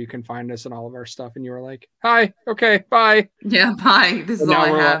say where you can find us and all of our stuff. And you were like, hi, okay, bye. Yeah, bye. This is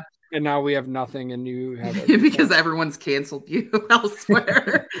all I have. And now we have nothing and you have it. Because everyone's canceled you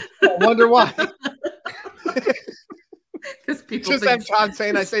elsewhere. I wonder why. Because people just have Todd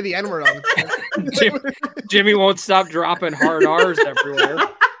saying I say the N-word all the time. Jimmy won't stop dropping hard R's everywhere.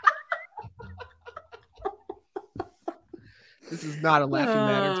 This is not a laughing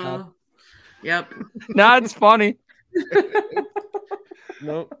matter, Todd. Yep. No, it's funny.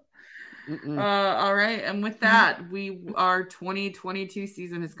 Nope. All right. And with that, our 2022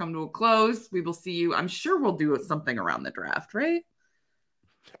 season has come to a close. We will see you. I'm sure we'll do something around the draft, right?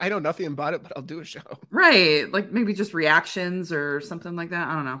 I know nothing about it, but I'll do a show. Right. Like maybe just reactions or something like that.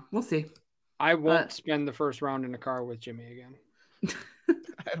 I don't know. We'll see. I won't spend the first round in a car with Jimmy again.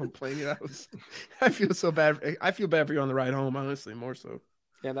 I don't blame you. I feel so bad. I feel bad for you on the ride home, honestly, more so.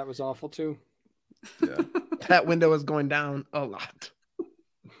 Yeah, that was awful too. Yeah. That window is going down a lot.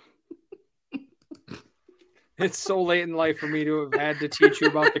 It's so late in life for me to have had to teach you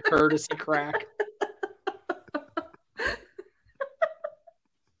about the courtesy crack.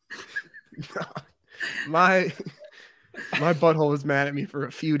 My butthole was mad at me for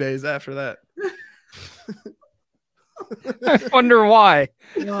a few days after that. I wonder why.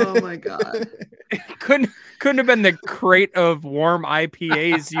 Oh my god! Couldn't have been the crate of warm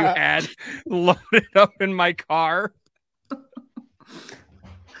IPAs you had loaded up in my car.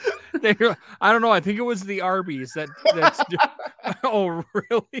 I don't know. I think it was the Arby's that's. Oh,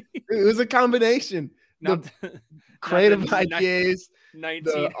 really? It was a combination. The crate of IPAs, 19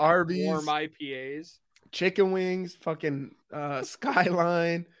 the Arby's, warm IPAs, chicken wings, fucking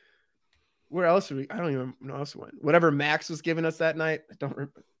Skyline. Where else are we? I don't even know else we went. Whatever Max was giving us that night. I don't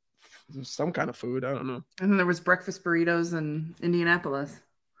remember. Some kind of food. I don't know. And then there was breakfast burritos in Indianapolis.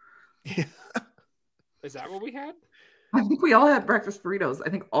 Yeah. Is that what we had? I think we all had breakfast burritos. I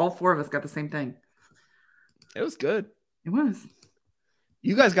think all four of us got the same thing. It was good. It was.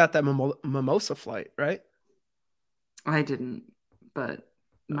 You guys got that mimosa flight, right? I didn't, but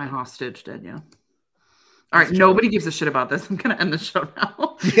my hostage did, yeah. All right, nobody gives a shit about this. I'm going to end the show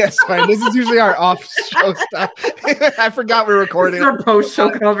now. Yes, fine. This is usually our off-show stuff. I forgot we were recording. This is our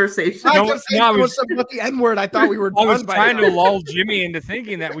post-show conversation. I was about the N-word. I thought we were done. I was trying to lull Jimmy into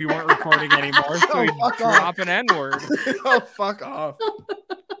thinking that we weren't recording anymore, so he'd drop an N-word. Oh, fuck off.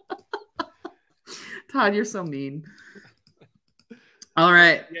 Todd, you're so mean. All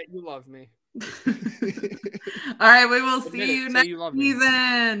right. Yeah, you love me. All right, we will see you next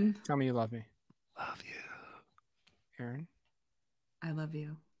season. Tell me you love me. Love you. Aaron? I love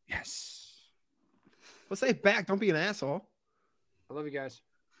you. Yes. Well, say it back. Don't be an asshole. I love you guys.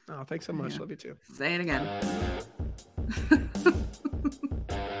 Oh, thanks so much. Yeah. Love you too. Say it again.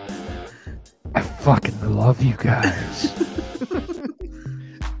 I fucking love you guys.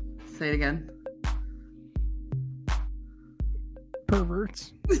 Say it again.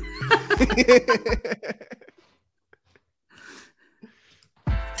 Perverts.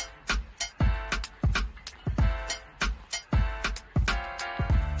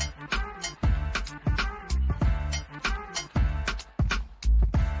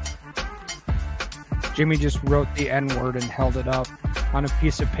 Jimmy just wrote the N-word and held it up on a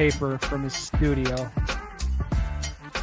piece of paper from his studio.